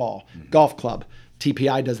throw the ball. Golf club,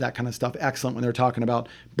 TPI does that kind of stuff. Excellent when they're talking about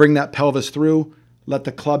bring that pelvis through, let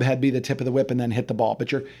the club head be the tip of the whip, and then hit the ball.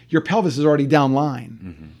 But your pelvis is already down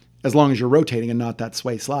line as long as you're rotating and not that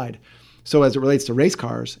sway slide. So as it relates to race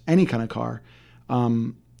cars, any kind of car,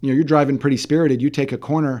 you're driving pretty spirited. You take a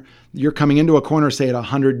corner, you're coming into a corner, say at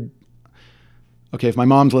 100. Okay, if my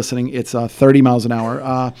mom's listening, it's 30 miles an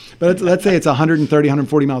hour. But let's say it's 130,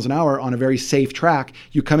 140 miles an hour on a very safe track.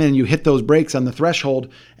 You come in and you hit those brakes on the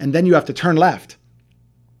threshold, and then you have to turn left.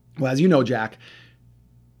 Well, as you know, Jack,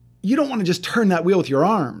 you don't want to just turn that wheel with your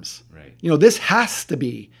arms. Right. This has to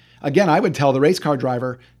be, again, I would tell the race car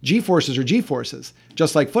driver, G-forces are G-forces,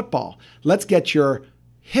 just like football. Let's get your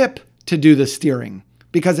hip to do the steering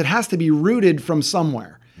because it has to be rooted from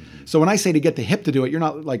somewhere. So when I say to get the hip to do it, you're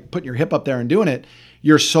not like putting your hip up there and doing it.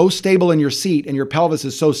 You're so stable in your seat and your pelvis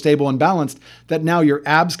is so stable and balanced that now your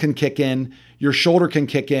abs can kick in, your shoulder can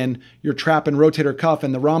kick in, your trap and rotator cuff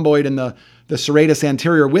and the rhomboid and the serratus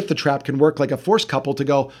anterior with the trap can work like a force couple to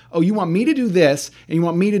go, oh, you want me to do this and you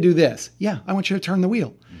want me to do this. Yeah, I want you to turn the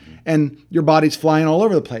wheel. And your body's flying all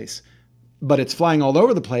over the place. But it's flying all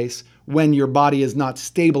over the place when your body is not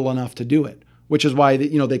stable enough to do it. Which is why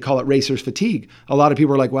they call it racer's fatigue. A lot of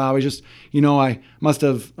people are like, wow, I must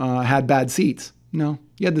have had bad seats. No,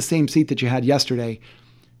 you had the same seat that you had yesterday.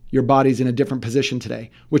 Your body's in a different position today,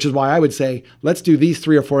 which is why I would say, let's do these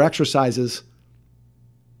 3 or 4 exercises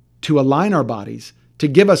to align our bodies, to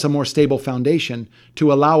give us a more stable foundation,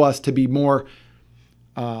 to allow us to be more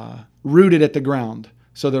rooted at the ground.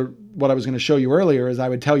 So what I was going to show you earlier is I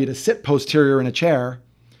would tell you to sit posterior in a chair,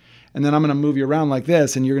 and then I'm going to move you around like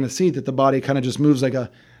this, and you're going to see that the body kind of just moves like a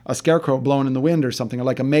scarecrow blowing in the wind or something, or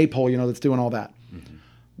like a maypole, that's doing all that.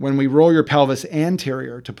 When we roll your pelvis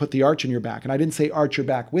anterior to put the arch in your back, and I didn't say arch your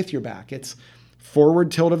back with your back, it's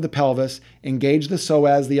forward tilt of the pelvis, engage the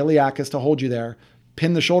psoas, the iliacus to hold you there,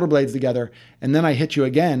 pin the shoulder blades together, and then I hit you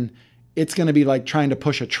again. It's going to be like trying to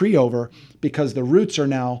push a tree over because the roots are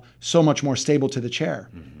now so much more stable to the chair.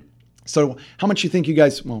 So how much you think you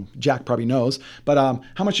guys, well, Jack probably knows, but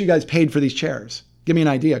how much you guys paid for these chairs? Give me an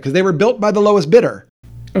idea, because they were built by the lowest bidder.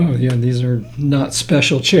 Oh, yeah, these are not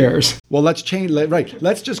special chairs. Well, let's change, right.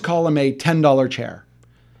 Let's just call them a $10 chair.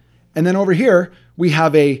 And then over here, we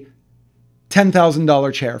have a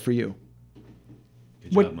 $10,000 chair for you.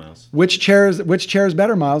 Good job, Miles. Which chair is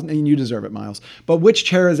better, Miles? And you deserve it, Miles. But which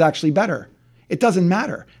chair is actually better? It doesn't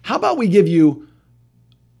matter. How about we give you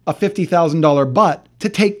a $50,000 butt to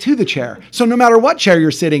take to the chair? So no matter what chair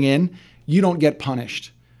you're sitting in, you don't get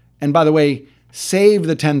punished. And by the way, save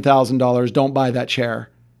the $10,000. Don't buy that chair.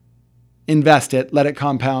 Invest it, let it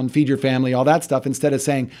compound, feed your family, all that stuff, instead of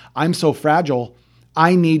saying, I'm so fragile,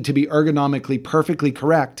 I need to be ergonomically perfectly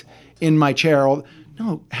correct in my chair.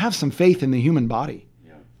 No, have some faith in the human body.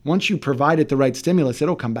 Yeah. Once you provide it the right stimulus,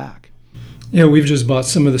 it'll come back. Yeah, we've just bought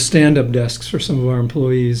some of the stand-up desks for some of our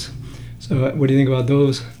employees. So what do you think about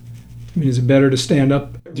those? I mean, is it better to stand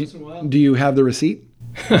up every once in a while? Do you have the receipt?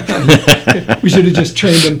 We should have just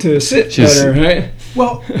trained them to sit better, right?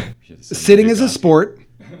 Well, sitting is a sport.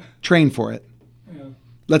 Train for it. Yeah.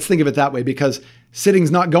 Let's think of it that way, because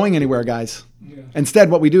sitting's not going anywhere, guys. Yeah.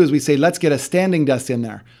 Instead, what we do is we say, let's get a standing desk in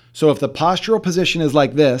there. So if the postural position is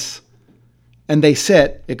like this and they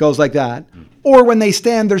sit, it goes like that. Or when they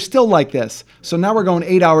stand, they're still like this. So now we're going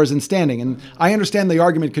 8 hours in standing. And I understand the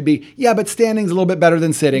argument could be, yeah, but standing's a little bit better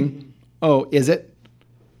than sitting. Oh, is it?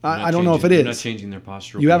 I don't know if it is. You're not changing their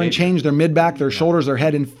postural You haven't changed their mid-back, their shoulders, their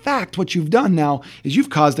head. In fact, what you've done now is you've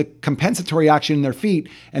caused a compensatory action in their feet,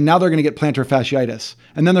 and now they're going to get plantar fasciitis.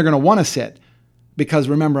 And then they're going to want to sit because,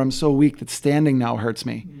 remember, I'm so weak that standing now hurts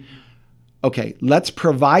me. Okay, let's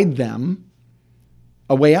provide them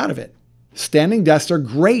a way out of it. Standing desks are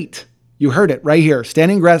great. You heard it right here.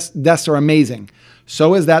 Standing desks are amazing.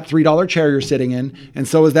 So is that $3 chair you're sitting in, and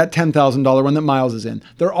so is that $10,000 one that Miles is in.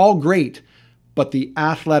 They're all great. But the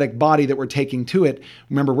athletic body that we're taking to it,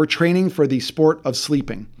 remember, we're training for the sport of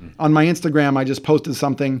sleeping. On my Instagram, I just posted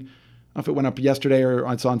something, I don't know if it went up yesterday or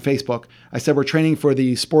it's on Facebook. I said we're training for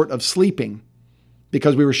the sport of sleeping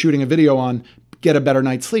because we were shooting a video on get a better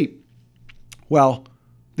night's sleep. Well,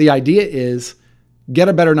 the idea is get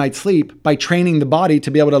a better night's sleep by training the body to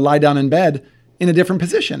be able to lie down in bed in a different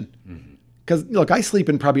position. Because, look, I sleep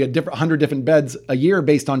in probably 100 different beds a year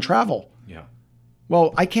based on travel. Yeah.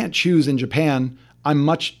 Well, I can't choose in Japan. I'm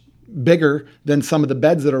much bigger than some of the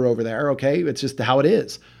beds that are over there, okay? It's just how it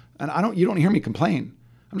is. And you don't hear me complain.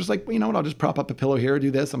 I'm just like, well, you know what? I'll just prop up a pillow here, do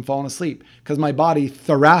this. I'm falling asleep. Because my body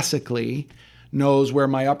thoracically knows where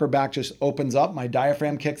my upper back just opens up, my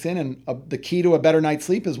diaphragm kicks in, and the key to a better night's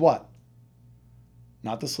sleep is what?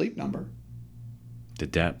 Not the sleep number. The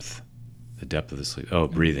depth of the sleep. Oh,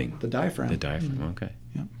 breathing. The diaphragm. The diaphragm. Okay.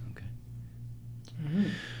 Yeah. Okay.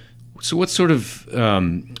 So, what sort of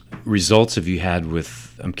results have you had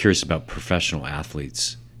with? I'm curious about professional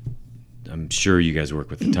athletes. I'm sure you guys work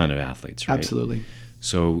with a ton of athletes, right? Absolutely.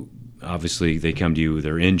 So, obviously, they come to you.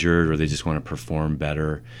 They're injured, or they just want to perform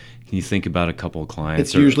better. Can you think about a couple of clients?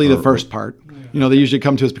 It's usually the first part. They usually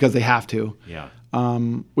come to us because they have to. Yeah.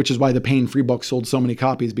 Which is why the pain-free book sold so many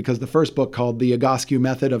copies, because the first book, called The Egoscue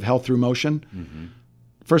Method of Health Through Motion,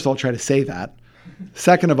 first of all, try to say that.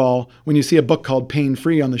 Second of all, when you see a book called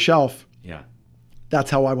Pain-Free on the shelf, that's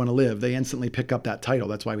how I want to live. They instantly pick up that title.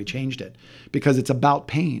 That's why we changed it, because it's about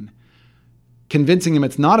pain. Convincing them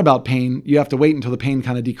it's not about pain, you have to wait until the pain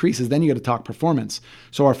kind of decreases. Then you got to talk performance.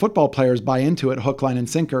 So our football players buy into it, hook, line, and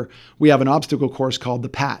sinker. We have an obstacle course called The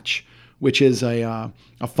Patch, which is a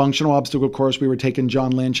functional obstacle course we were taking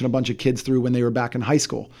John Lynch and a bunch of kids through when they were back in high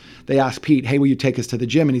school. They asked Pete, "Hey, will you take us to the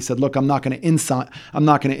gym?" And he said, "Look, I'm not going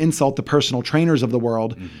to insult the personal trainers of the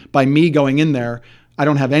world by me going in there. I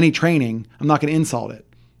don't have any training. I'm not going to insult it.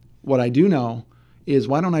 What I do know is,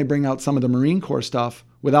 why don't I bring out some of the Marine Corps stuff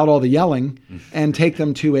without all the yelling and take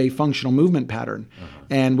them to a functional movement pattern?"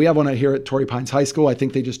 And we have one here at Torrey Pines High School. I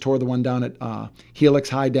think they just tore the one down at Helix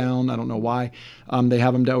High down. I don't know why. They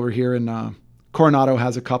have them over here in Coronado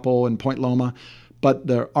has a couple, in Point Loma. But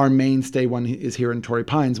our mainstay one is here in Torrey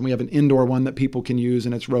Pines. And we have an indoor one that people can use,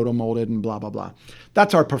 and it's roto-molded and blah, blah, blah.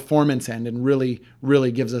 That's our performance end, and really,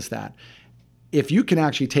 really gives us that. If you can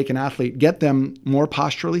actually take an athlete, get them more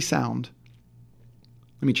posturally sound.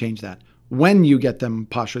 Let me change that. When you get them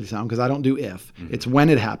posturally sound, because I don't do if, it's when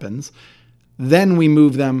it happens, then we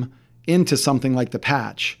move them into something like The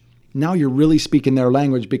Patch. Now you're really speaking their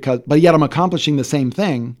language, but yet I'm accomplishing the same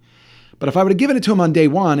thing. But if I would have given it to them on day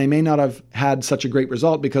one, they may not have had such a great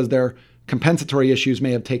result, because their compensatory issues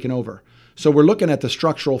may have taken over. So we're looking at the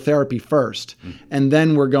structural therapy first, and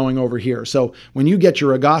then we're going over here. So when you get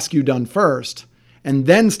your Egoscue done first, and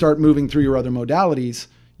then start moving through your other modalities,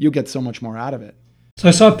 you get so much more out of it. So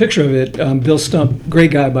I saw a picture of it. Bill Stump,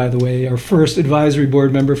 great guy, by the way, our first advisory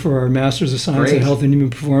board member for our Masters of Science in Health and Human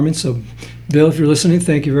Performance. So, Bill, if you're listening,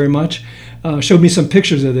 thank you very much. Showed me some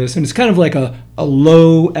pictures of this, and it's kind of like a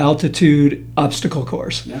low altitude obstacle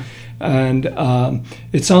course. Yeah. And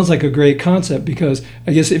it sounds like a great concept, because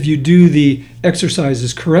I guess if you do the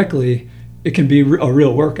exercises correctly, it can be a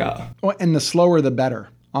real workout. Well, and the slower the better.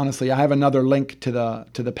 Honestly, I have another link to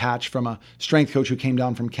the patch from a strength coach who came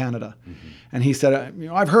down from Canada. And he said,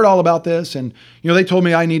 I've heard all about this, and they told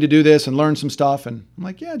me I need to do this and learn some stuff. And I'm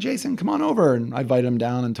like, yeah, Jason, come on over. And I invited him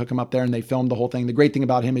down and took him up there, and they filmed the whole thing. The great thing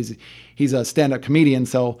about him is he's a stand-up comedian,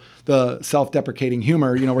 so the self-deprecating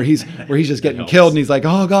humor, where he's just getting killed, and he's like,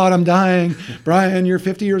 oh God, I'm dying. Brian, you're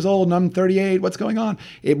 50 years old and I'm 38. What's going on?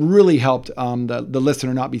 It really helped the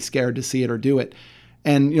listener not be scared to see it or do it.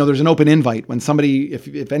 And there's an open invite. When somebody,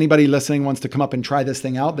 if anybody listening wants to come up and try this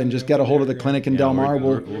thing out, then just get a hold of the clinic in Del Mar.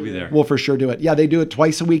 We'll be there. We'll for sure do it. Yeah, they do it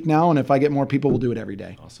twice a week now, and if I get more people, we'll do it every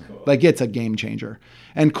day. Awesome. Like, it's a game changer.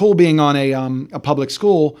 And cool being on a public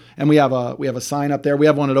school, and we have a sign up there. We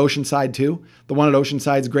have one at Oceanside too. The one at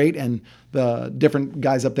Oceanside's great, and the different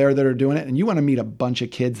guys up there that are doing it. And you want to meet a bunch of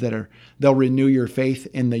kids they'll renew your faith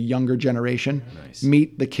in the younger generation. Nice.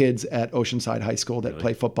 Meet the kids at Oceanside High School that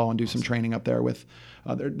play football and do some training up there with.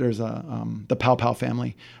 There's the Pow Pow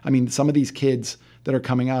family. I mean, some of these kids that are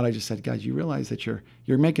coming out, I just said, guys, you realize that you're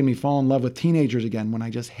making me fall in love with teenagers again, when I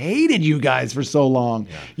just hated you guys for so long,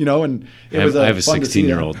 and it was I have a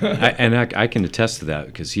 16-year-old, and I can attest to that,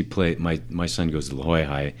 because he played. My son goes to La Jolla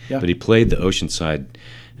High, but he played the Oceanside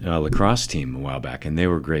lacrosse team a while back, and they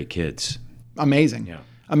were great kids. Amazing. Yeah.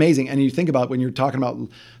 Amazing. And you think about when you're talking about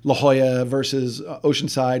La Jolla versus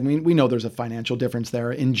Oceanside, I mean, we know there's a financial difference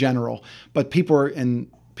there in general, but people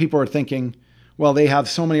are thinking, well, they have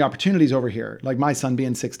so many opportunities over here. Like my son,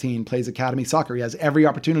 being 16, plays academy soccer. He has every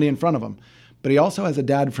opportunity in front of him, but he also has a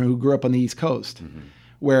dad who grew up on the East Coast,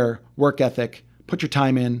 where work ethic, put your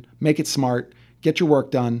time in, make it smart, get your work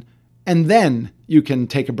done, and then you can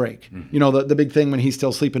take a break. The big thing when he's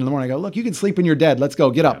still sleeping in the morning, I go, look, you can sleep when you're dead. Let's go.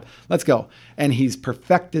 Get up. Let's go. And he's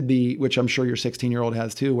perfected which I'm sure your 16-year-old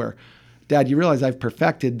has too, where, Dad, you realize I've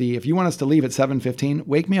perfected if you want us to leave at 7:15,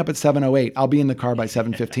 wake me up at 7:08. I'll be in the car by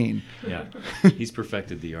 7:15. Yeah. He's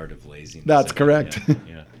perfected the art of laziness. That's correct.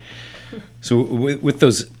 Yeah. So with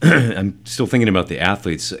those, I'm still thinking about the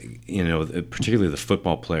athletes, particularly the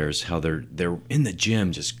football players, how they're in the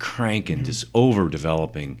gym just cranking, just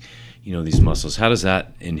overdeveloping, these muscles. How does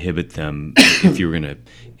that inhibit them if you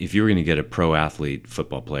were gonna get a pro athlete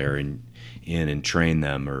football player in and train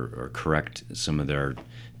them or correct some of their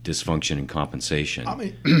dysfunction and compensation?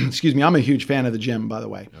 Excuse me, I'm a huge fan of the gym, by the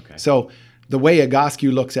way. Okay. So the way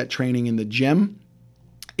Egoscue looks at training in the gym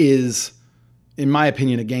is, in my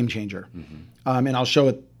opinion, a game changer. Mm-hmm. And I'll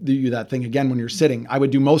show you that thing again when you're sitting. I would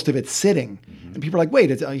do most of it sitting. Mm-hmm. And people are like, wait,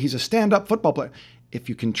 he's a stand-up football player. If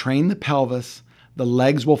you can train the pelvis, the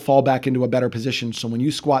legs will fall back into a better position. So when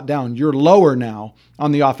you squat down, you're lower now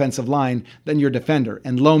on the offensive line than your defender,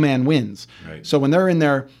 and low man wins. Right. So when they're in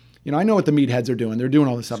there, I know what the meatheads are doing. They're doing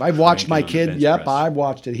all this stuff. I've watched my kid. Yep, I've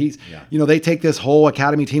watched it. They take this whole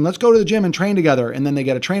academy team. Let's go to the gym and train together. And then they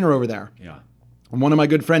get a trainer over there. Yeah. And one of my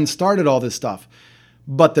good friends started all this stuff.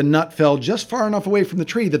 But the nut fell just far enough away from the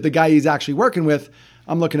tree that the guy he's actually working with,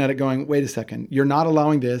 I'm looking at it going, wait a second. You're not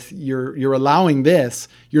allowing this. You're allowing this.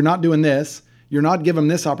 You're not doing this. You're not giving them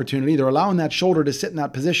this opportunity. They're allowing that shoulder to sit in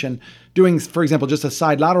that position. Doing, for example, just a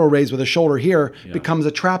side lateral raise with a shoulder here becomes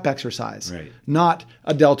a trap exercise, not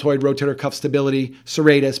a deltoid, rotator cuff stability,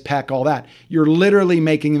 serratus, pec, all that. You're literally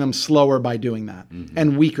making them slower by doing that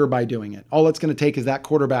and weaker by doing it. All it's going to take is that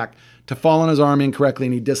quarterback to fall on his arm incorrectly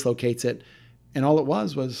and he dislocates it. And all it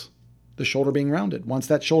was the shoulder being rounded. Once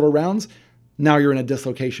that shoulder rounds, now you're in a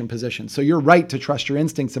dislocation position. So you're right to trust your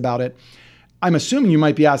instincts about it. I'm assuming you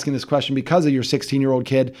might be asking this question because of your 16-year-old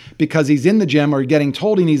kid, because he's in the gym or getting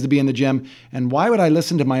told he needs to be in the gym. And why would I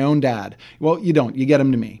listen to my own dad? Well, you don't. You get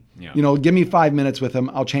him to me. Yeah. Give me 5 minutes with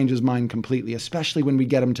him. I'll change his mind completely, especially when we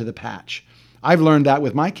get him to the patch. I've learned that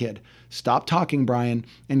with my kid. Stop talking, Brian,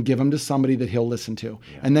 and give him to somebody that he'll listen to.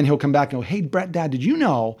 Yeah. And then he'll come back and go, hey, Brett, Dad, did you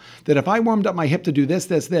know that if I warmed up my hip to do this,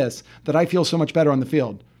 that I feel so much better on the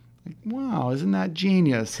field? Like, wow, isn't that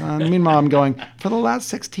genius? Meanwhile, I'm going, for the last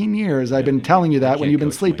 16 years, I've been telling you that when you've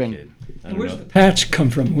been sleeping. Where's the patch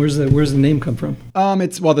come from? Where's the name come from?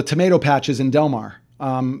 The tomato patches in Del Mar.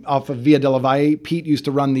 Off of Via della Valle, Pete used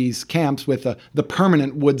to run these camps with the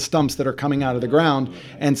permanent wood stumps that are coming out of the ground.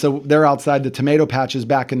 And so they're outside the tomato patches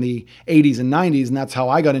back in the 80s and 90s, and that's how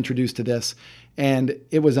I got introduced to this. And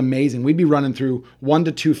it was amazing. We'd be running through 1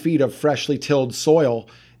 to 2 feet of freshly tilled soil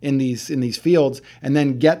in these fields, and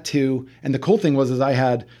then and the cool thing was I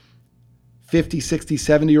had 50, 60,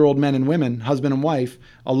 70-year-old men and women, husband and wife,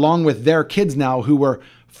 along with their kids now who were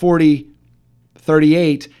 40,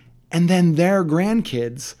 38, and then their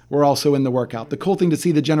grandkids were also in the workout. The cool thing to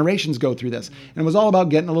see the generations go through this. And it was all about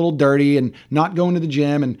getting a little dirty and not going to the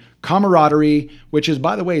gym and camaraderie, which is,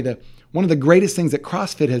 by the way, one of the greatest things that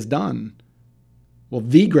CrossFit has done. Well,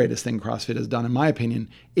 the greatest thing CrossFit has done, in my opinion,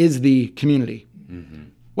 is the community. Mm-hmm.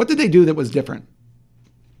 What did they do that was different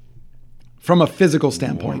from a physical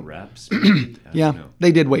standpoint? More reps.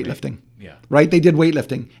 They did weightlifting. Yeah. Right? They did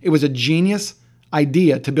weightlifting. It was a genius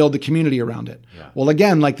idea to build the community around it. Yeah. Well,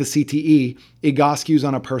 again, like the CTE, Egoscue's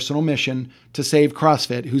on a personal mission to save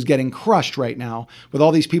CrossFit, who's getting crushed right now with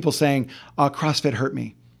all these people saying, CrossFit hurt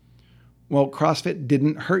me. Well, CrossFit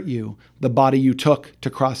didn't hurt you. The body you took to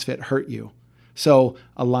CrossFit hurt you. So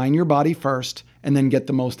align your body first and then get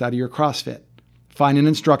the most out of your CrossFit. Find an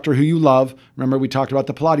instructor who you love. Remember, we talked about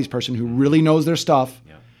the Pilates person who really knows their stuff.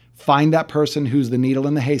 Yeah. Find that person who's the needle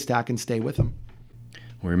in the haystack and stay with them.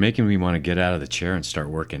 Well, you're making me want to get out of the chair and start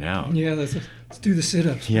working out. Yeah, let's do the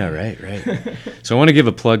sit-ups. Yeah, right. So I want to give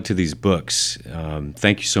a plug to these books.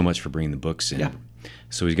 Thank you so much for bringing the books in. Yeah.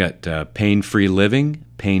 So we've got Pain-Free Living,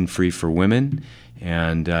 Pain-Free for Women,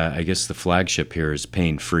 and I guess the flagship here is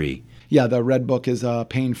Pain-Free. Yeah, the red book is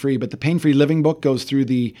Pain-Free, but the Pain-Free Living book goes through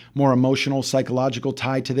the more emotional, psychological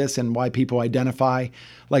tie to this and why people identify,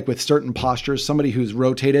 like with certain postures. Somebody who's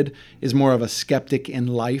rotated is more of a skeptic in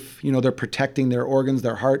life. They're protecting their organs,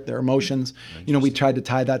 their heart, their emotions. We tried to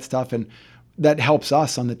tie that stuff, and that helps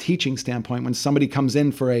us on the teaching standpoint. When somebody comes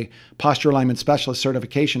in for a posture alignment specialist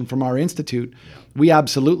certification from our institute, we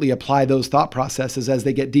absolutely apply those thought processes as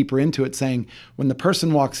they get deeper into it, saying when the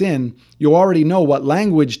person walks in, you already know what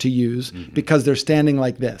language to use because they're standing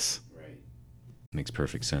like this. Right. Makes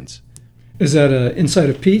perfect sense. Is that inside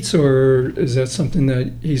of Pete's, or is that something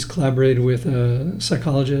that he's collaborated with a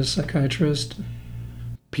psychologist, psychiatrist?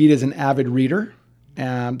 Pete is an avid reader.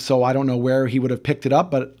 So I don't know where he would have picked it up,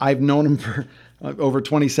 but I've known him for over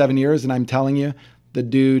 27 years, and I'm telling you, the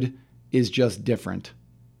dude is just different.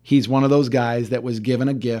 He's one of those guys that was given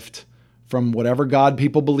a gift from whatever God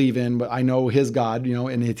people believe in, but I know his God,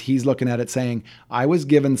 and he's looking at it saying, I was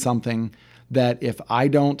given something that if I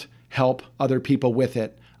don't help other people with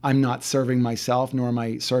it, I'm not serving myself, nor am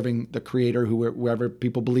I serving the Creator, whoever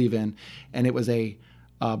people believe in. And it was a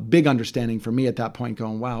big understanding for me at that point,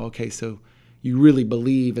 going, wow, okay, so you really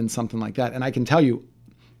believe in something like that. And I can tell you,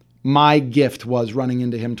 my gift was running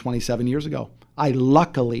into him 27 years ago. I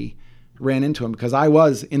luckily ran into him because I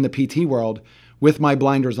was in the PT world with my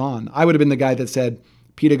blinders on. I would have been the guy that said,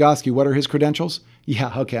 Pete Egoscue, what are his credentials?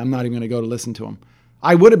 Yeah, okay, I'm not even going to go to listen to him.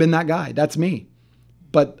 I would have been that guy. That's me.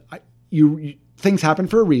 But things happen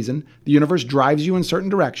for a reason. The universe drives you in certain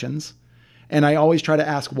directions. And I always try to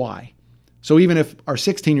ask why. So even if our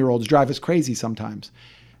 16-year-olds drive us crazy sometimes,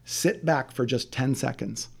 sit back for just 10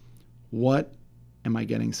 seconds. What am I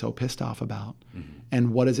getting so pissed off about? Mm-hmm.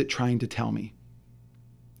 And what is it trying to tell me?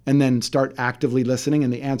 And then start actively listening,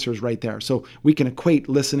 and the answer is right there. So we can equate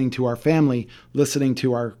listening to our family, listening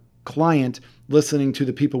to our client, listening to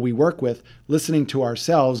the people we work with, listening to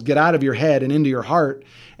ourselves, get out of your head and into your heart,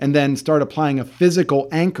 and then start applying a physical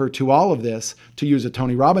anchor to all of this. To use a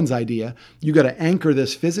Tony Robbins idea, you got to anchor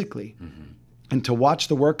this physically. Mm-hmm. And to watch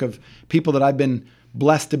the work of people that I've been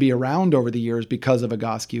blessed to be around over the years because of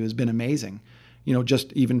Egoscue has been amazing.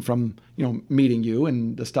 Just even from, meeting you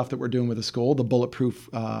and the stuff that we're doing with the school, the bulletproof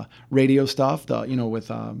radio stuff,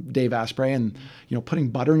 with Dave Asprey and, putting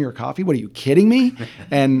butter in your coffee. What, are you kidding me?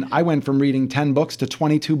 And I went from reading 10 books to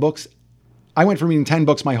 22 books. I went from reading 10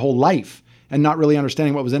 books my whole life and not really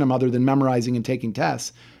understanding what was in them other than memorizing and taking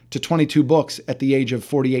tests, to 22 books at the age of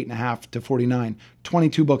 48 and a half to 49,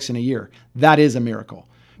 22 books in a year. That is a miracle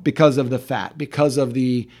because of the fat, because of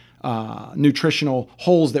the nutritional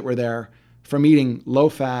holes that were there from eating low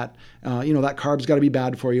fat. That carb's got to be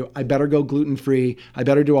bad for you. I better go gluten-free. I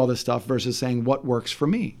better do all this stuff versus saying what works for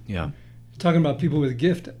me. Yeah. Talking about people with a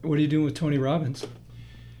gift, what are you doing with Tony Robbins?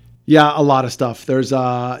 Yeah, a lot of stuff. There's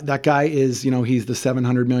that guy is, he's the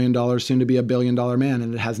 $700 million, soon to be $1 billion man,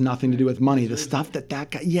 and it has nothing to do with money. The stuff that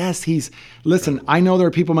guy, yes, listen, I know there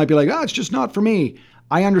are people might be like, it's just not for me.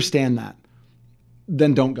 I understand that.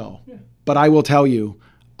 Then don't go. Yeah. But I will tell you,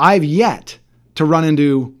 I've yet to run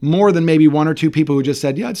into more than maybe one or two people who just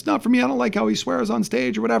said, yeah, it's not for me. I don't like how he swears on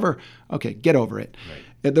stage or whatever. Okay, get over it.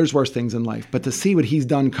 Right. There's worse things in life. But to see what he's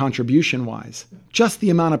done contribution-wise, just the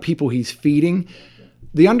amount of people he's feeding,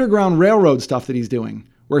 the Underground Railroad stuff that he's doing,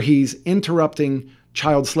 where he's interrupting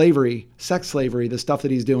child slavery, sex slavery, the stuff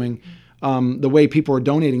that he's doing, the way people are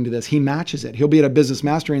donating to this, he matches it. He'll be at a business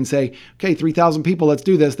mastery and say, okay, 3,000 people, let's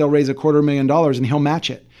do this. They'll raise $250,000 and he'll match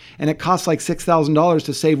it. And it costs like $6,000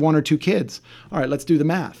 to save one or two kids. All right, let's do the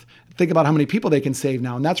math. Think about how many people they can save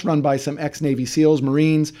now. And that's run by some ex-Navy SEALs,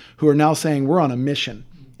 Marines, who are now saying we're on a mission.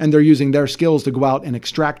 And they're using their skills to go out and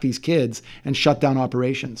extract these kids and shut down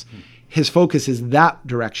operations. His focus is that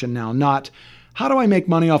direction now, not how do I make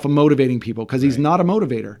money off of motivating people? Because he's not a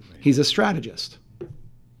motivator. He's a strategist.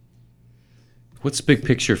 What's the big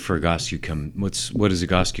picture for Egoscue? What does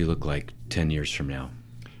Egoscue look like 10 years from now?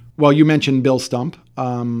 Well, you mentioned Bill Stump.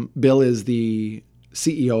 Bill is the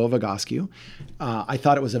CEO of Egoscue. I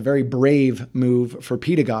thought it was a very brave move for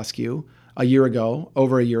Pete Egoscue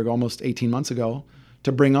over a year ago, almost 18 months ago,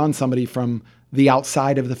 to bring on somebody from the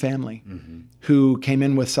outside of the family who came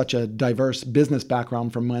in with such a diverse business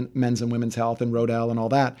background from men's and women's health and Rodale and all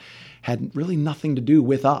that, had really nothing to do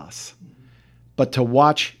with us. But to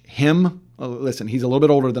watch him, listen, he's a little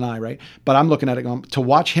bit older than I, right? But I'm looking at it going, to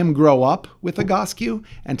watch him grow up with Egoscue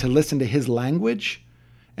and to listen to his language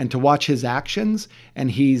and to watch his actions,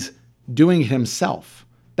 and he's doing it himself.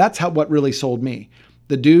 That's what really sold me.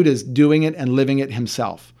 The dude is doing it and living it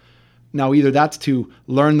himself. Now, either that's to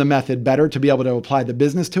learn the method better to be able to apply the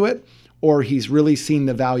business to it, or he's really seen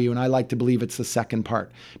the value, and I like to believe it's the second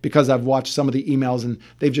part, because I've watched some of the emails and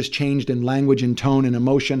they've just changed in language and tone and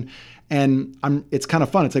emotion, and it's kind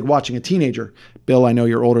of fun. It's like watching a teenager. Bill, I know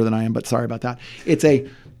you're older than I am, but sorry about that.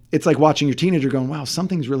 It's like watching your teenager going, wow,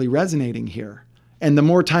 something's really resonating here. And the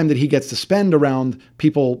more time that he gets to spend around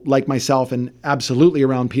people like myself and absolutely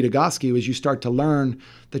around Pete Egoscue, is you start to learn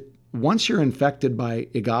that once you're infected by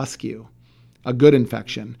Egoscue, a good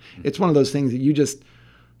infection, it's one of those things that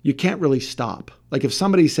you can't really stop. Like if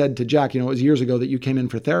somebody said to Jack, it was years ago that you came in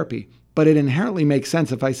for therapy, but it inherently makes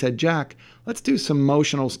sense if I said, Jack, let's do some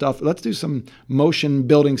emotional stuff. Let's do some motion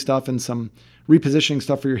building stuff and some repositioning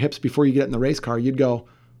stuff for your hips before you get in the race car. You'd go,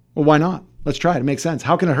 well, why not? Let's try it. It makes sense.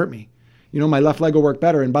 How can it hurt me? My left leg will work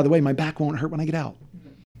better. And by the way, my back won't hurt when I get out.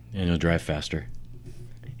 And you'll drive faster.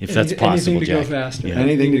 If that's possible, anything to Jack. Go faster. Yeah.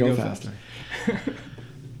 Anything to go faster.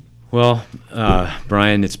 Well,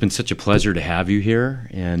 Brian, it's been such a pleasure to have you here,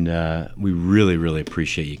 and we really, really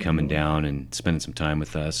appreciate you coming down and spending some time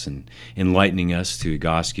with us and enlightening us to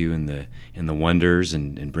Egoscue and the wonders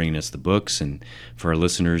and bringing us the books. And for our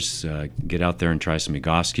listeners, get out there and try some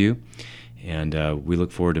Egoscue, and we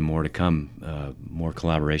look forward to more to come, more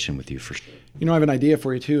collaboration with you for sure. You know, I have an idea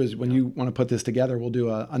for you too, is when you want to put this together, we'll do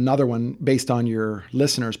another one based on your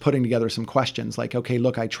listeners putting together some questions like, okay,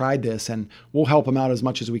 look, I tried this, and we'll help them out as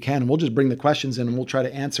much as we can. And we'll just bring the questions in and we'll try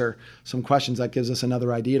to answer some questions. That gives us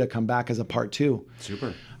another idea to come back as a part 2.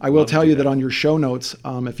 Super. I will tell you that on your show notes,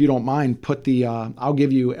 if you don't mind, put I'll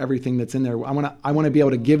give you everything that's in there. I want to be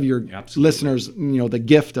able to give your listeners, the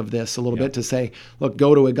gift of this a little bit, to say, look,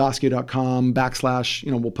 go to egoscue.com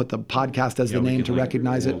 / we'll put the podcast as the name to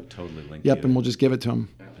recognize it. We'll totally link Yep, and we'll just give it to them.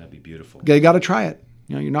 That'd be beautiful. You got to try it.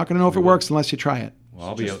 You're not going to know if it works unless you try it. Well,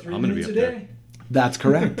 I'm going to be up there. That's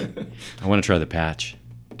correct. I want to try the patch.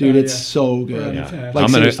 Dude, it's so good. Yeah. Like,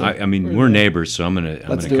 we're neighbors, so I'm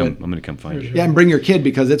gonna come find you. Yeah, and bring your kid,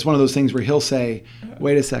 because it's one of those things where he'll say,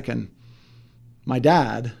 "Wait a second, my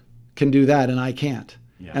dad can do that and I can't."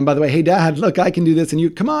 Yeah. And by the way, hey Dad, look, I can do this, and you,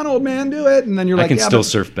 come on, old man, do it. And then you're like, I can still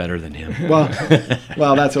surf better than him. Well,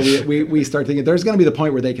 that's what we start thinking. There's going to be the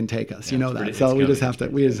point where they can take us, that. So we just have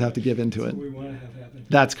to give into it. We want to have happen.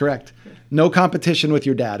 That's correct. No competition with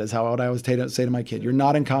your dad is how I always say to my kid. You're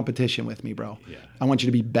not in competition with me, bro. Yeah. I want you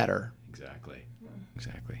to be better. Exactly.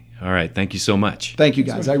 All right. Thank you so much. Thank you,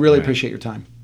 guys. I really appreciate your time.